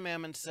fifth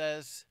commandment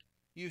says,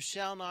 "You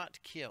shall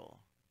not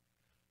kill."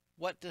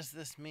 What does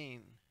this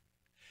mean?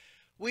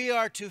 We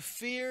are to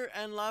fear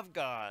and love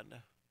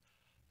God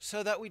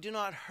so that we do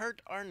not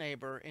hurt our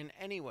neighbor in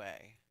any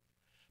way,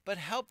 but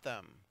help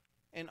them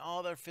in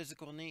all their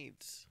physical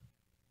needs.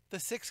 The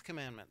sixth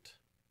commandment,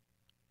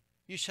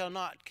 "You shall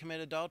not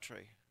commit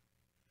adultery."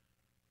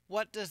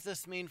 What does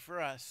this mean for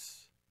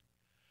us?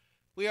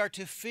 We are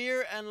to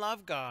fear and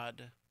love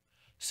God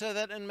so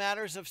that in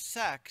matters of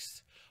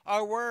sex,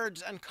 our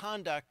words and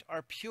conduct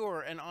are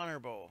pure and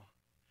honorable,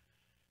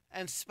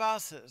 and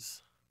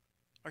spouses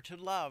are to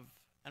love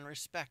and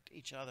respect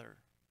each other.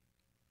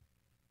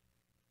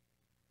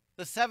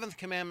 The seventh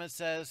commandment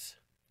says,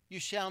 "You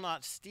shall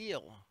not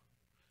steal."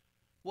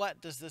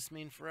 What does this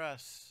mean for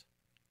us?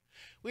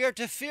 We are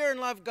to fear and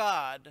love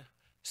God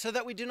so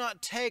that we do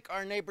not take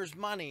our neighbor's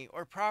money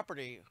or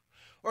property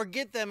or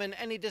get them in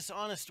any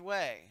dishonest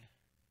way,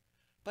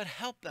 but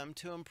help them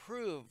to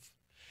improve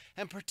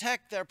and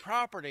protect their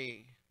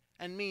property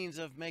and means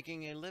of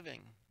making a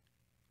living.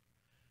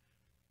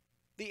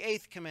 The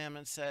eighth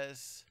commandment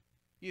says,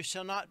 "You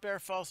shall not bear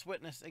false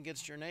witness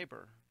against your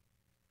neighbor."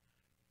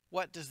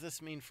 What does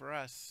this mean for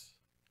us?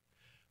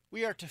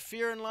 We are to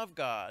fear and love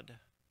God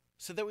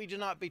so that we do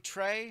not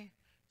betray,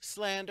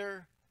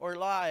 slander, or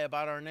lie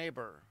about our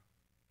neighbor.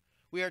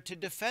 We are to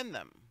defend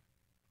them,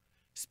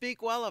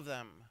 speak well of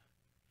them,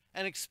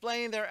 and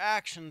explain their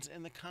actions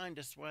in the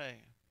kindest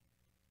way.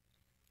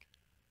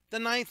 The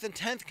ninth and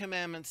 10th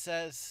commandment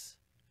says,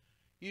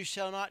 "You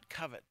shall not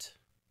covet."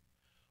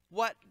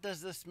 What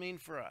does this mean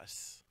for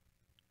us?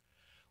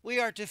 We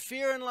are to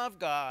fear and love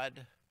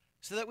God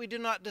so that we do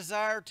not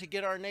desire to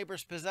get our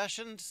neighbor's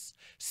possessions,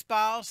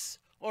 spouse,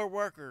 or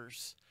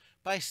workers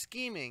by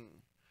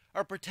scheming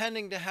or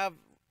pretending to have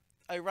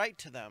a right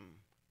to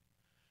them,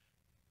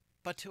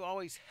 but to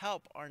always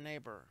help our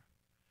neighbor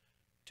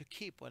to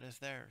keep what is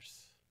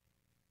theirs.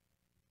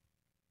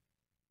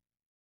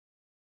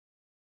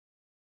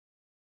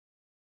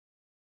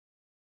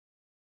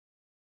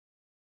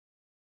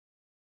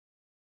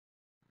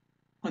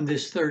 On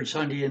this third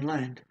Sunday in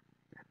Lent,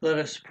 let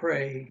us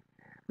pray,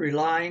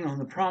 relying on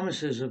the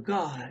promises of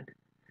God.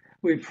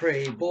 We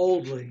pray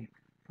boldly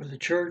for the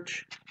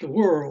church, the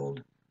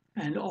world,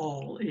 and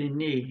all in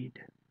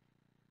need.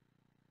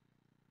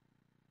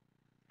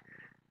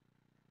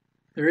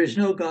 There is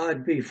no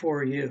God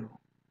before you.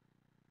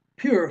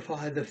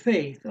 Purify the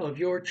faith of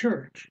your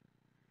church,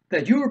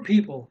 that your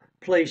people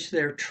place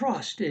their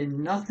trust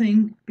in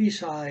nothing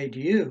beside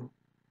you.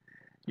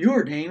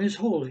 Your name is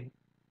holy.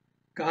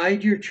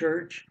 Guide your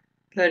church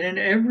that in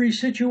every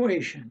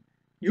situation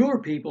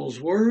your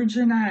people's words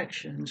and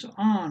actions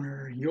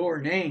honor your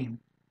name.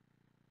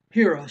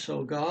 Hear us,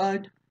 O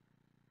God.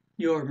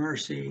 Your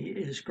mercy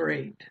is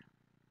great.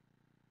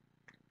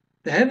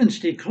 The heavens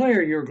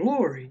declare your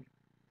glory.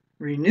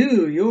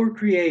 Renew your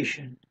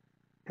creation.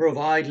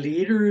 Provide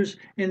leaders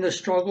in the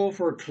struggle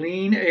for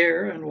clean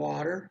air and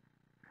water.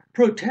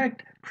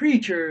 Protect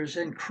creatures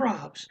and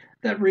crops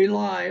that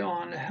rely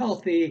on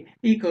healthy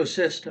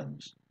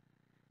ecosystems.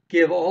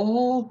 Give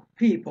all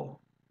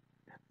people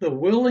the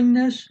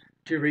willingness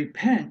to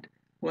repent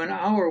when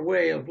our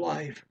way of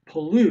life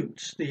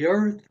pollutes the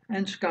earth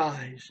and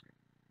skies.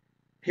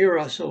 Hear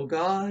us, O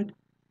God.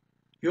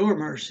 Your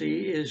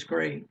mercy is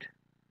great.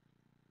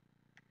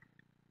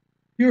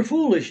 Your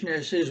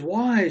foolishness is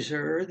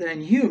wiser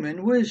than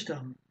human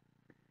wisdom.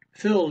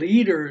 Fill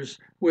leaders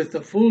with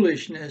the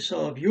foolishness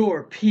of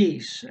your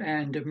peace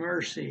and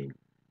mercy.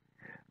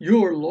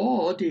 Your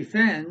law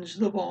defends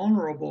the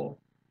vulnerable.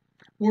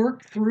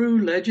 Work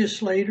through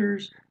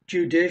legislators,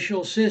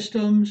 judicial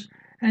systems,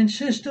 and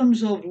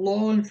systems of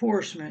law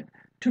enforcement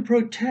to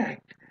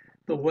protect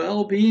the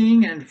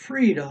well-being and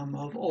freedom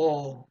of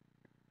all.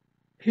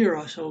 Hear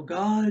us, O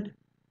God.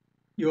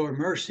 Your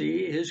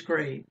mercy is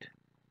great.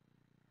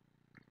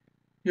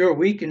 Your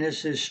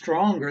weakness is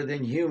stronger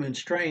than human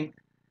strength.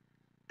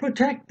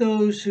 Protect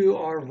those who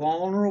are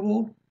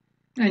vulnerable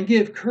and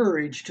give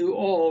courage to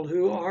all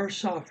who are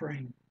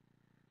suffering.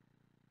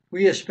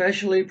 We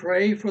especially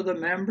pray for the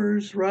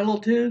members,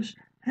 relatives,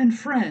 and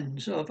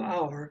friends of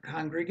our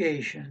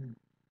congregation.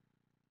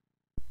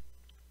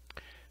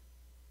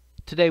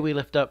 Today we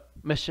lift up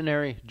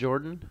missionary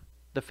Jordan,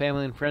 the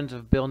family and friends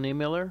of Bill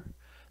Niemiller,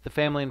 the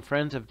family and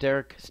friends of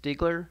Derek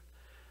Stiegler,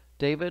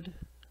 David,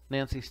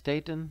 Nancy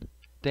Staten,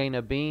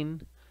 Dana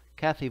Bean,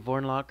 Kathy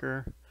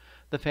Vornlocker,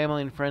 the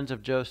family and friends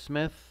of Joe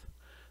Smith,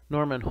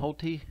 Norman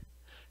Holte,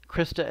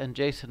 Krista and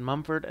Jason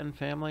Mumford and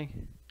family,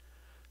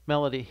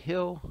 Melody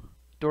Hill,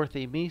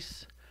 Dorothy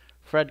Meese,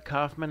 Fred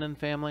Kaufman and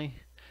family,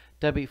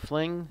 Debbie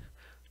Fling,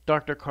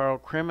 Dr. Carl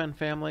Krim and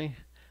family,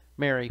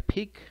 Mary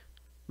Peak,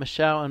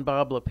 Michelle and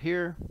Bob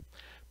Lapierre,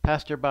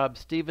 Pastor Bob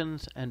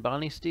Stevens and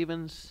Bonnie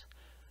Stevens,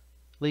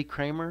 Lee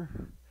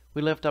Kramer.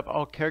 We lift up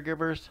all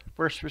caregivers,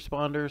 first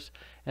responders,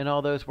 and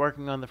all those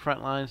working on the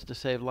front lines to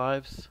save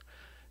lives.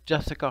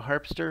 Jessica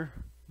Harpster,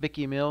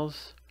 Vicki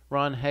Mills,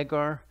 Ron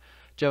Hagar,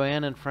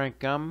 Joanne and Frank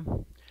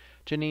Gum,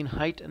 Janine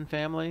Height and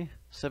family,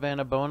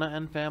 Savannah Bona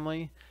and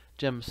family,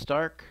 Jim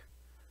Stark,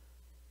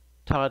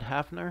 Todd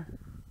Hafner,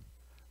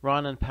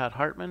 Ron and Pat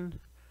Hartman,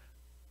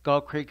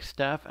 Gull Creek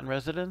staff and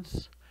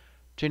residents,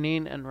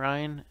 Janine and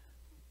Ryan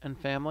and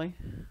family,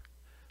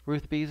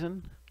 Ruth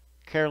Beeson,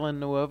 Carolyn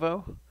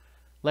Nuovo,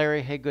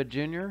 Larry Haygood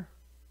Jr.,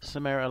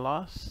 Samara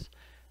Loss,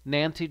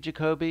 Nancy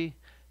Jacoby,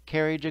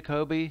 Carrie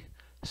Jacoby,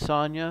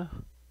 Sonia,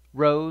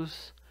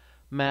 Rose,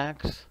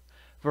 Max,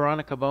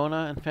 Veronica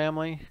Bona and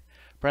family,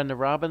 Brenda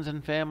Robbins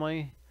and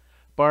family,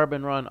 Barb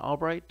and Ron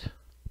Albright,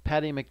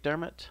 Patty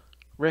McDermott,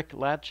 Rick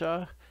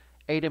Latshaw,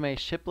 Ada Mae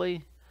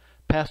Shipley,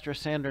 Pastor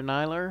Sander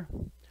Nyler,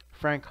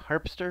 Frank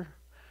Harpster,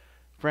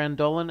 Fran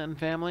Dolan and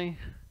family,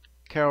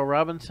 Carol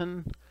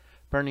Robinson,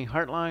 Bernie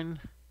Hartline,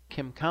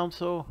 Kim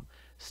Council,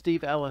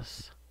 Steve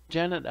Ellis,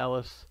 Janet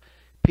Ellis,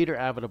 Peter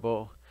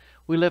Avidable.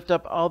 We lift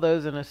up all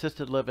those in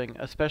assisted living,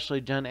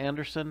 especially Jen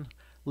Anderson,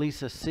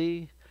 Lisa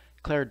C.,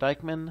 Claire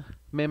Dykeman,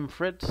 Mim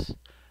Fritz,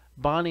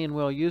 Bonnie and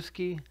Will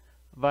Yuski,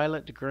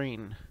 Violet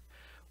Green.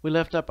 We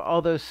lift up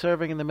all those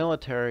serving in the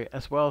military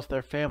as well as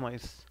their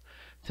families.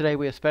 Today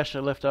we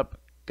especially lift up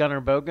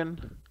Gunnar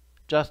Bogan,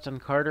 Justin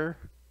Carter,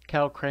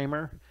 Cal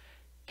Kramer,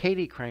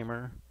 Katie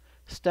Kramer,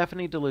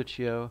 Stephanie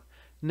DeLuccio,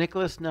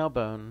 Nicholas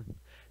Nalbone,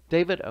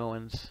 David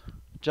Owens,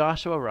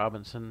 Joshua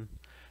Robinson,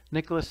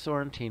 Nicholas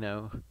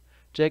Sorrentino,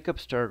 Jacob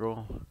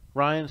Sturgill,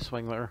 Ryan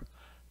Swingler,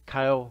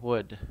 Kyle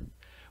Wood.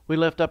 We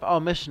lift up all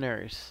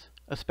missionaries,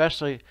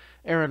 especially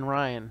Erin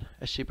Ryan,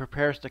 as she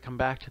prepares to come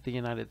back to the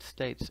United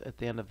States at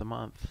the end of the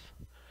month.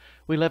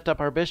 We lift up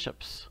our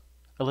bishops,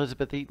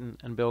 Elizabeth Eaton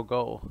and Bill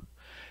Gohl.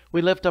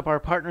 We lift up our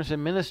partners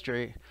in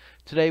ministry.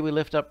 Today we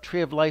lift up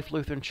Tree of Life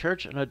Lutheran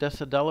Church in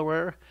Odessa,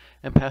 Delaware,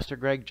 and Pastor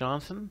Greg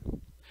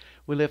Johnson.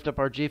 We lift up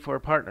our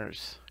G4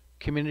 partners,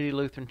 Community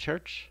Lutheran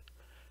Church,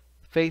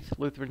 Faith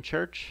Lutheran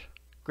Church,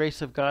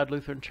 Grace of God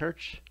Lutheran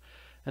Church,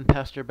 and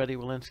Pastor Betty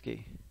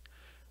Walensky.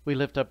 We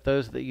lift up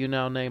those that you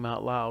now name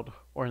out loud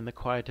or in the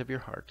quiet of your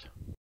heart.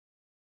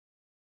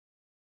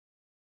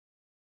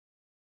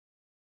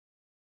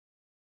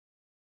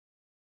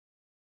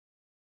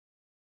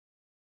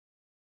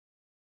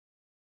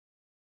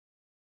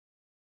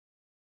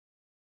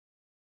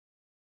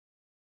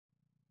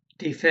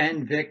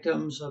 Defend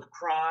victims of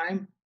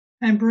crime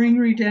and bring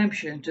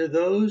redemption to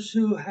those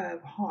who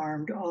have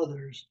harmed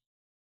others.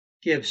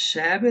 Give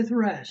Sabbath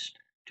rest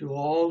to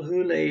all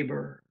who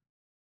labor.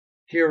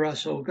 Hear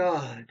us, O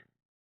God.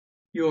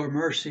 Your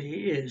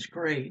mercy is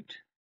great.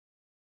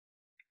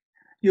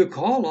 You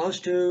call us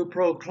to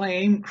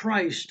proclaim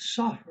Christ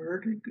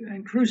suffered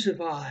and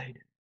crucified.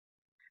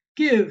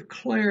 Give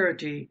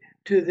clarity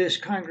to this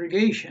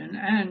congregation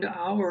and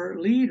our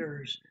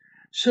leaders,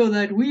 so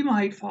that we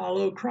might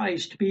follow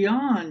Christ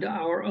beyond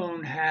our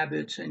own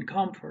habits and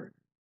comfort.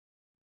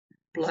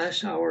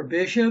 Bless our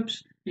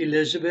bishops,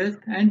 Elizabeth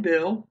and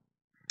Bill,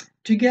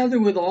 together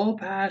with all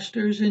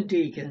pastors and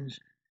deacons,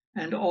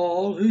 and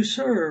all who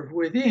serve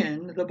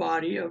within the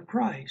body of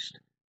Christ.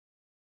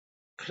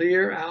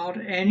 Clear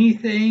out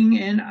anything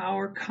in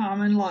our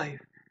common life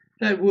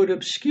that would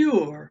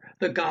obscure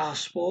the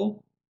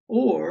gospel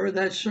or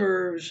that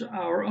serves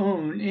our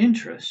own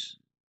interests.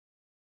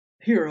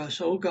 Hear us,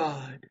 O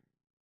God.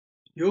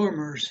 Your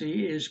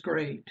mercy is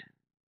great.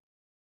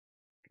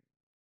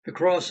 The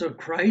cross of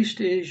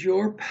Christ is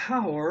your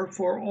power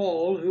for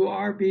all who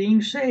are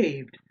being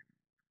saved.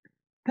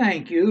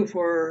 Thank you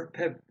for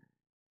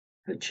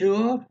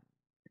Perpetua,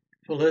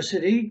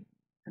 Felicity,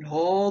 and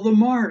all the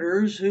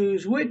martyrs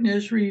whose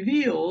witness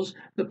reveals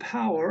the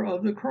power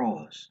of the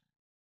cross.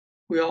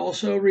 We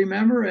also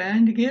remember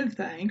and give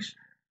thanks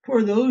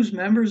for those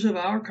members of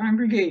our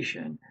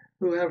congregation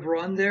who have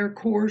run their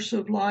course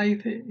of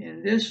life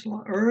in this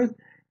earth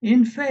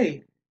in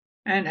faith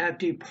and have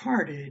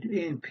departed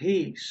in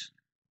peace.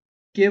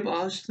 Give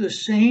us the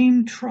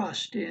same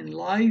trust in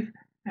life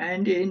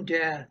and in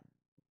death.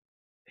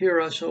 Hear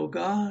us, O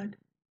God.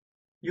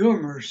 Your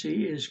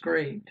mercy is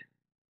great.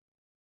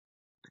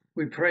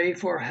 We pray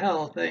for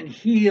health and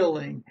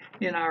healing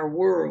in our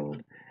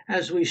world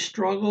as we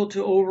struggle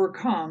to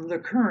overcome the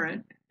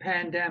current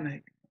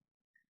pandemic.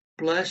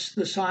 Bless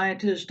the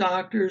scientists,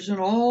 doctors, and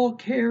all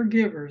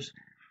caregivers,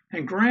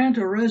 and grant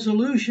a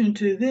resolution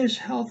to this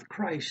health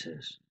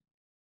crisis.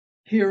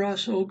 Hear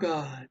us, O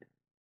God.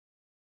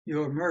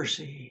 Your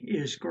mercy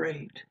is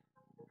great.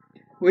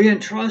 We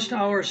entrust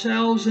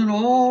ourselves and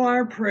all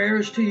our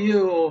prayers to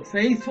you, O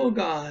faithful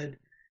God,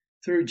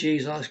 through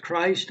Jesus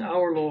Christ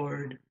our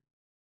Lord.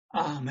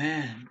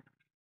 Amen.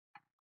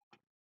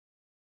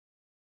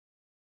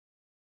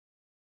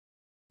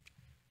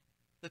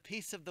 The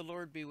peace of the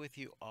Lord be with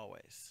you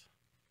always.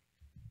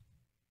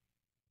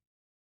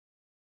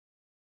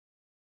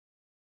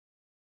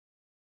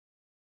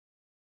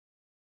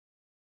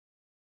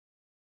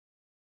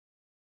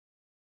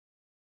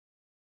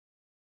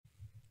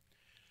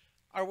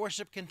 Our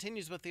worship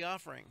continues with the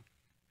offering.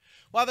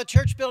 While the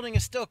church building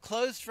is still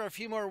closed for a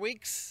few more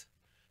weeks,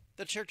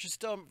 the church is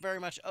still very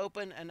much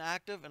open and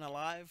active and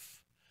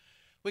alive.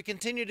 We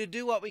continue to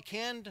do what we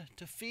can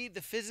to feed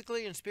the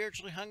physically and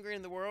spiritually hungry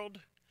in the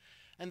world,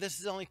 and this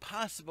is only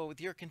possible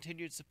with your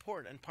continued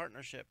support and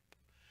partnership.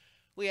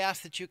 We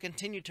ask that you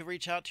continue to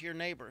reach out to your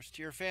neighbors,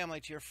 to your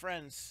family, to your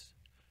friends,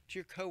 to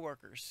your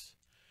coworkers,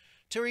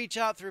 to reach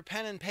out through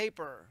pen and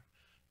paper,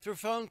 through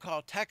phone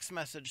call, text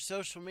message,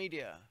 social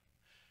media,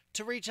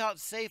 to reach out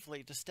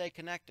safely to stay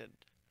connected,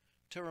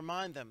 to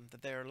remind them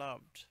that they are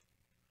loved.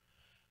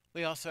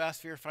 We also ask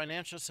for your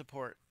financial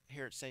support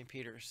here at St.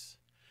 Peter's.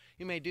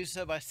 You may do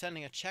so by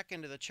sending a check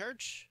into the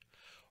church,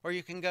 or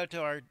you can go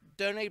to our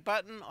donate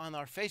button on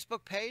our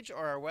Facebook page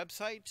or our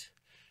website,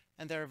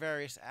 and there are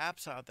various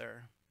apps out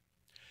there.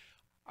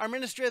 Our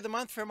Ministry of the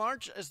Month for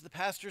March is the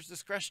Pastor's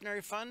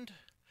Discretionary Fund.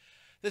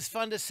 This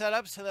fund is set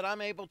up so that I'm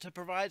able to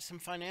provide some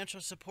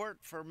financial support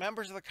for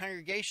members of the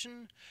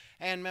congregation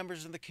and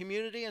members of the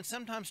community, and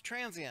sometimes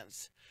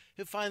transients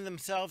who find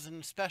themselves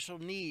in special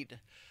need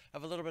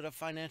of a little bit of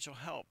financial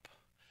help.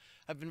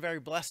 I've been very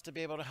blessed to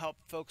be able to help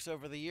folks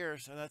over the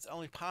years, and that's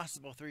only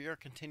possible through your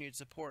continued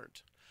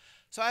support.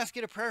 So I ask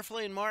you to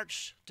prayerfully in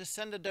March to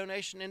send a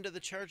donation into the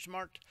church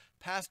marked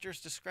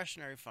Pastor's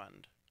Discretionary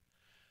Fund.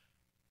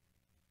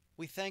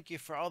 We thank you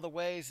for all the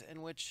ways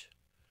in which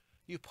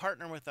you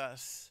partner with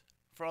us,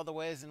 for all the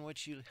ways in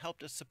which you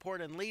helped us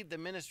support and lead the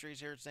ministries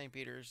here at St.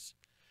 Peter's.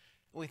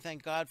 We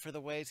thank God for the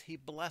ways he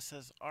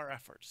blesses our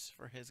efforts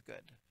for his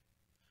good.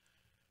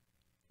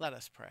 Let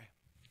us pray.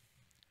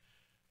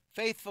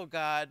 Faithful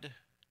God,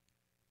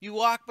 you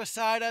walk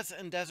beside us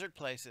in desert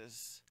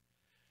places,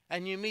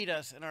 and you meet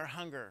us in our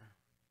hunger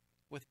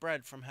with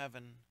bread from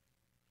heaven.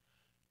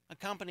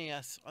 Accompany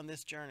us on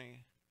this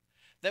journey,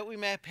 that we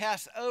may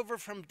pass over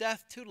from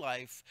death to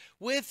life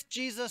with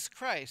Jesus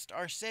Christ,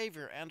 our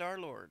Savior and our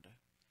Lord.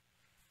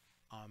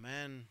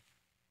 Amen.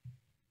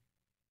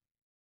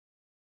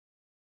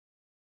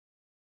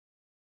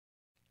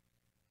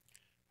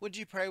 Would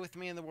you pray with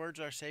me in the words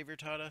our Savior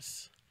taught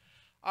us?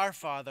 Our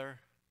Father,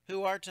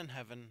 who art in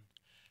heaven,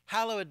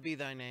 hallowed be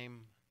thy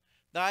name.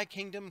 Thy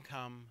kingdom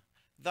come,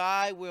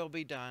 thy will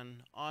be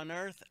done, on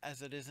earth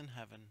as it is in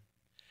heaven.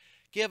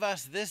 Give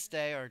us this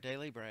day our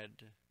daily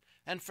bread,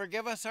 and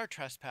forgive us our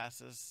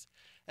trespasses,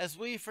 as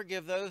we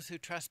forgive those who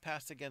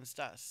trespass against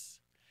us.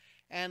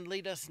 And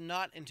lead us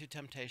not into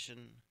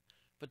temptation,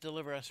 but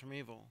deliver us from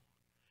evil.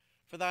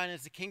 For thine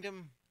is the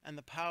kingdom, and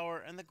the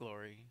power, and the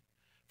glory,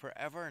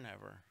 forever and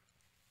ever.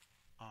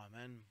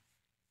 Amen.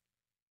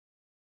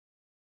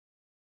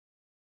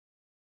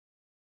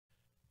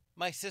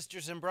 My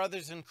sisters and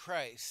brothers in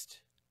Christ,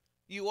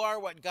 you are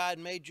what God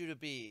made you to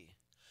be,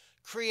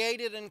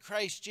 created in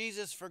Christ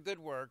Jesus for good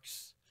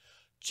works,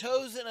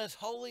 chosen as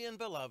holy and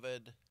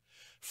beloved,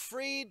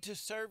 freed to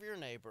serve your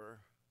neighbor.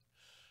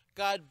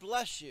 God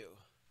bless you,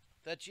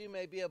 that you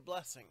may be a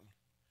blessing.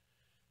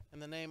 In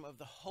the name of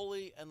the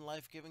Holy and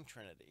Life-Giving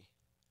Trinity.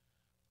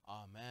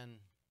 Amen.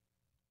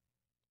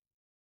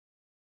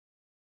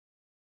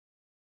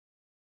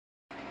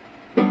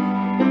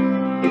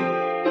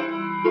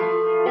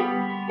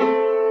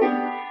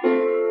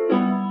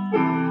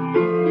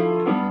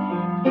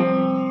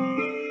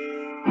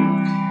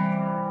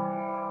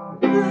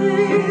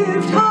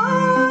 Lift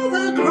high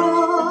the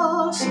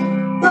cross,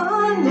 the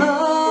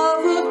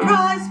love of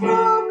Christ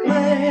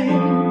proclaim,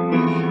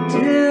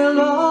 till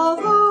all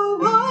the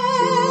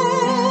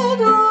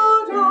world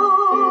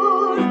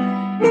adore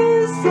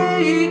His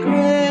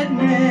sacred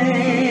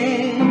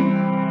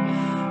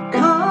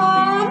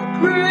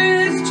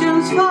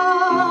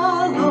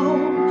follow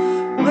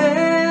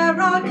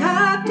where our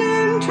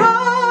captain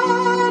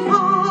trod,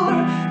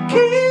 our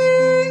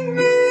King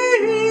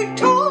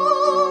victorious,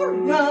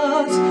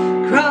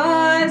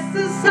 Christ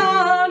the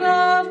Son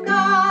of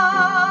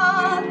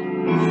God.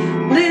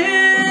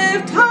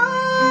 Lift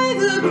high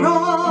the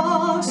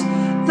cross,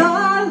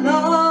 the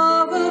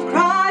love of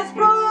Christ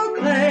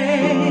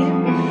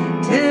proclaim,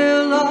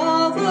 till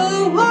all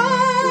the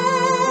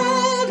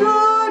world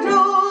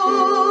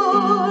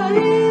adore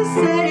His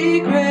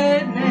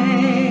sacred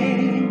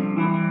name.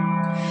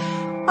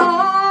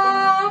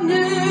 All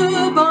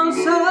newborn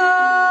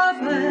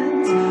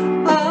servants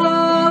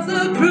of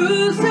the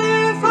crucified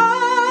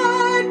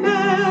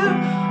bear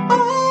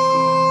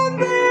on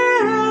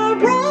their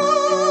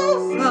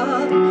brows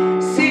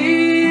the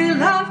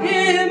seal of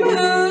Him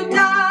who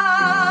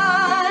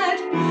died.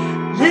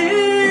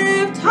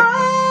 Lift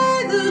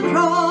high the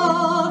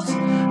cross,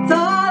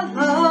 the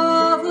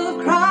love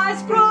of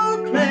Christ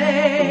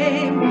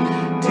proclaim,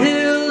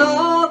 till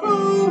all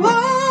the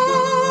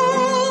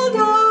world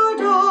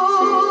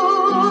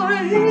adore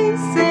His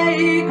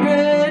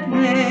sacred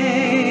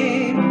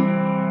name.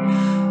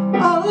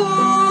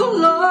 Oh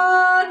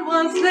Lord,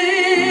 once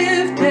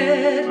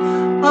lifted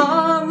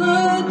on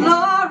the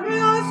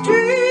glorious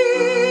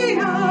tree,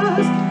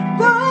 as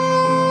Thou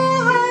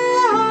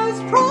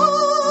hast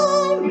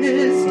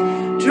promised,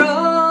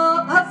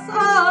 draw us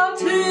up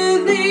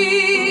to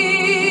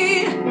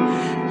Thee.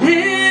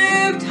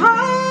 Lift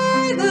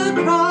high the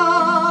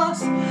cross,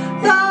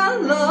 the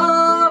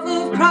love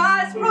of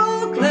Christ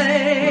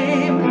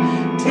proclaim,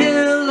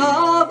 till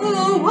all the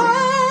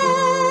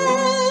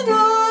world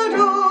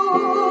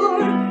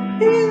adore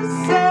His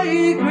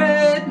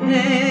sacred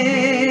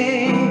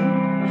name.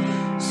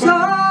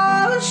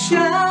 So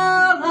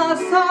shall a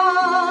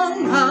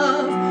song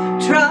of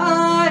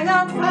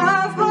triumph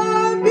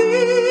ever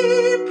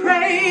be,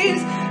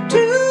 praise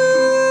to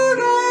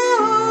the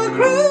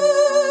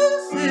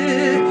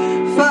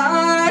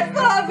crucified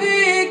for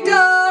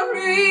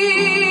victory.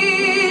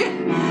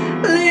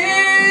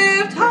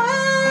 Lift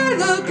high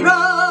the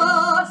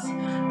cross,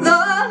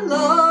 the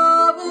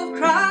love of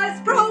Christ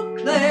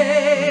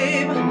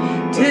proclaim,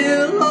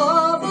 till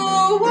all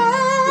the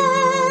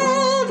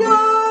world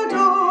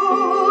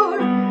adore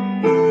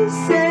His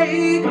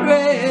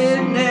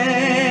sacred name.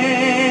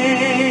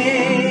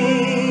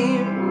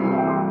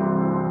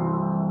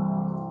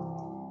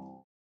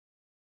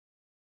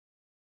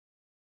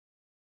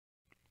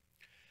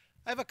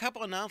 I have a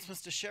couple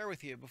announcements to share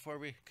with you before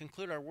we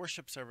conclude our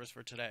worship service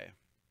for today.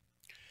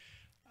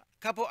 A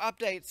couple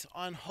updates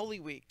on Holy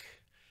Week.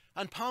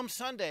 On Palm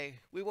Sunday,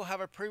 we will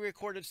have a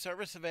pre-recorded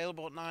service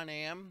available at 9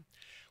 a.m.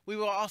 We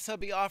will also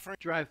be offering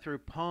drive-through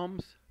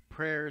palms,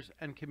 prayers,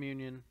 and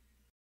communion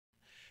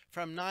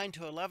from 9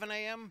 to 11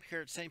 a.m.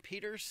 here at St.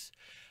 Peter's.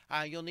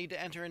 You'll need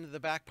to enter into the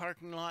back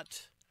parking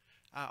lot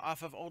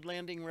off of Old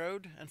Landing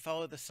Road and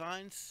follow the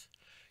signs.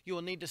 You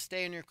will need to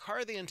stay in your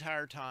car the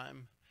entire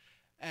time,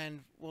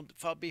 and we'll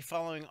be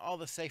following all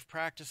the safe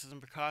practices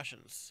and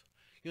precautions.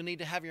 You'll need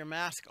to have your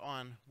mask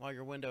on while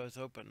your window is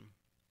open.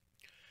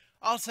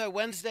 Also,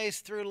 Wednesdays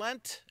through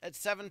Lent at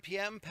 7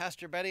 p.m.,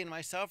 Pastor Betty and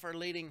myself are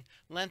leading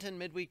Lenten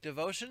midweek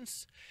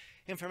devotions.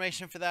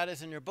 Information for that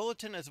is in your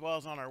bulletin as well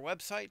as on our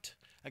website.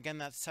 Again,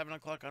 that's 7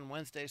 o'clock on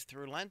Wednesdays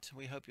through Lent.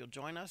 We hope you'll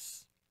join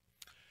us.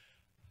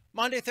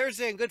 Monday,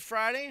 Thursday, and Good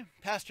Friday,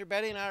 Pastor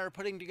Betty and I are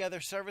putting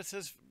together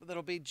services that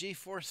will be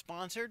G4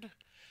 sponsored,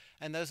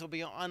 and those will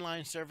be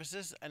online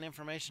services, and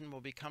information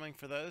will be coming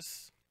for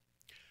those.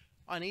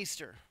 On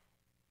Easter,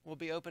 we'll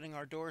be opening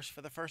our doors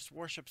for the first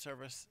worship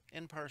service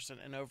in person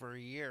in over a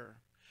year.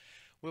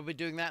 We'll be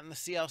doing that in the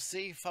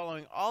CLC,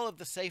 following all of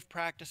the safe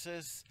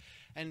practices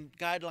and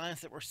guidelines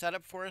that were set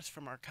up for us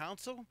from our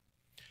council.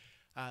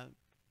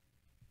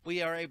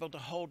 We are able to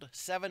hold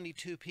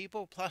 72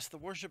 people plus the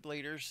worship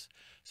leaders,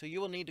 so you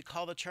will need to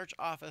call the church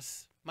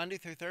office Monday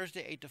through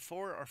Thursday 8 to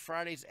 4 or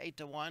Fridays 8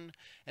 to 1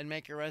 and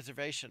make your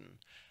reservation.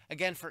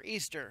 Again, for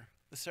Easter,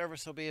 the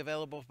service will be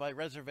available by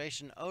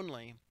reservation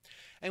only,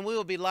 and we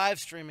will be live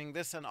streaming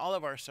this and all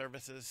of our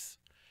services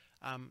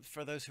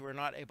for those who are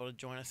not able to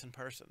join us in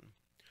person.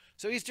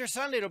 So Easter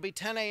Sunday, it'll be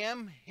 10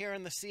 a.m. here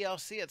in the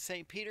CLC at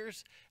St.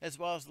 Peter's, as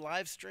well as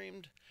live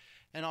streamed,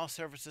 and all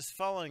services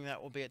following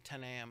that will be at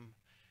 10 a.m.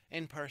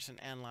 in person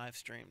and live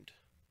streamed.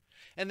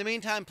 In the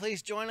meantime,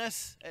 please join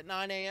us at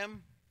 9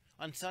 a.m.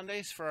 on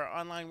Sundays for our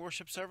online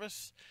worship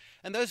service.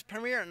 And those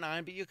premiere at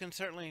 9, but you can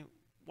certainly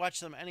watch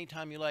them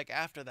anytime you like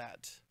after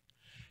that.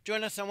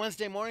 Join us on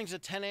Wednesday mornings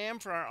at 10 a.m.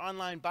 for our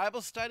online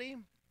Bible study.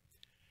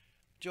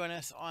 Join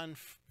us on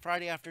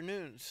Friday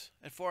afternoons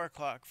at 4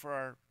 o'clock for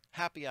our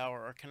happy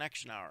hour or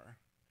connection hour.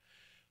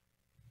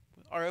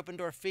 Our open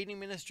door feeding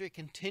ministry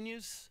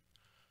continues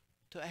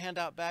to hand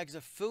out bags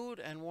of food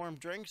and warm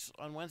drinks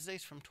on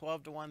Wednesdays from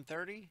 12 to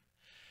 1:30.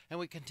 And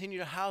we continue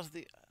to house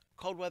the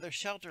cold weather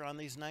shelter on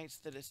these nights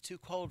that it's too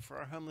cold for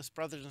our homeless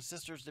brothers and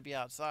sisters to be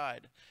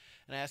outside.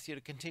 And I ask you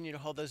to continue to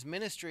hold those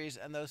ministries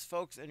and those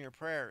folks in your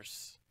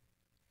prayers.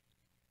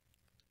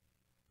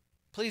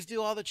 Please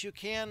do all that you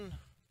can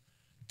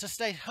to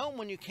stay home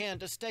when you can,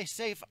 to stay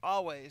safe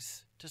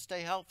always, to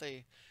stay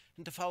healthy,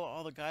 and to follow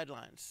all the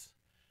guidelines.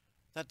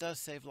 That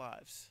does save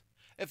lives.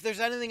 If there's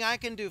anything I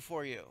can do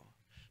for you,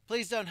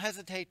 please don't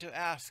hesitate to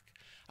ask.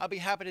 I'll be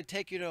happy to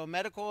take you to a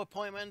medical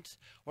appointment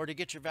or to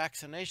get your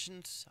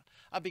vaccinations.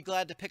 I'll be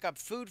glad to pick up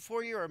food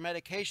for you or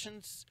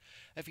medications.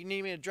 If you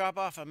need me to drop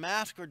off a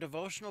mask or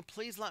devotional,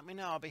 please let me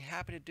know. I'll be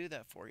happy to do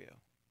that for you.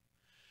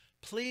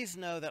 Please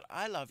know that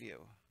I love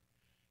you.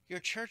 Your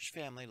church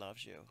family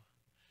loves you.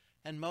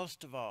 And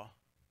most of all,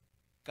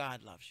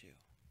 God loves you.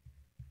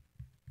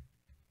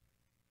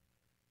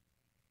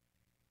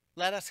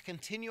 Let us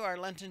continue our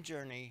Lenten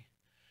journey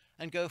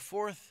and go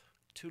forth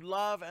to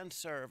love and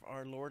serve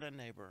our Lord and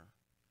neighbor.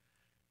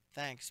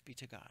 Thanks be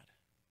to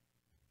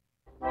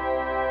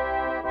God.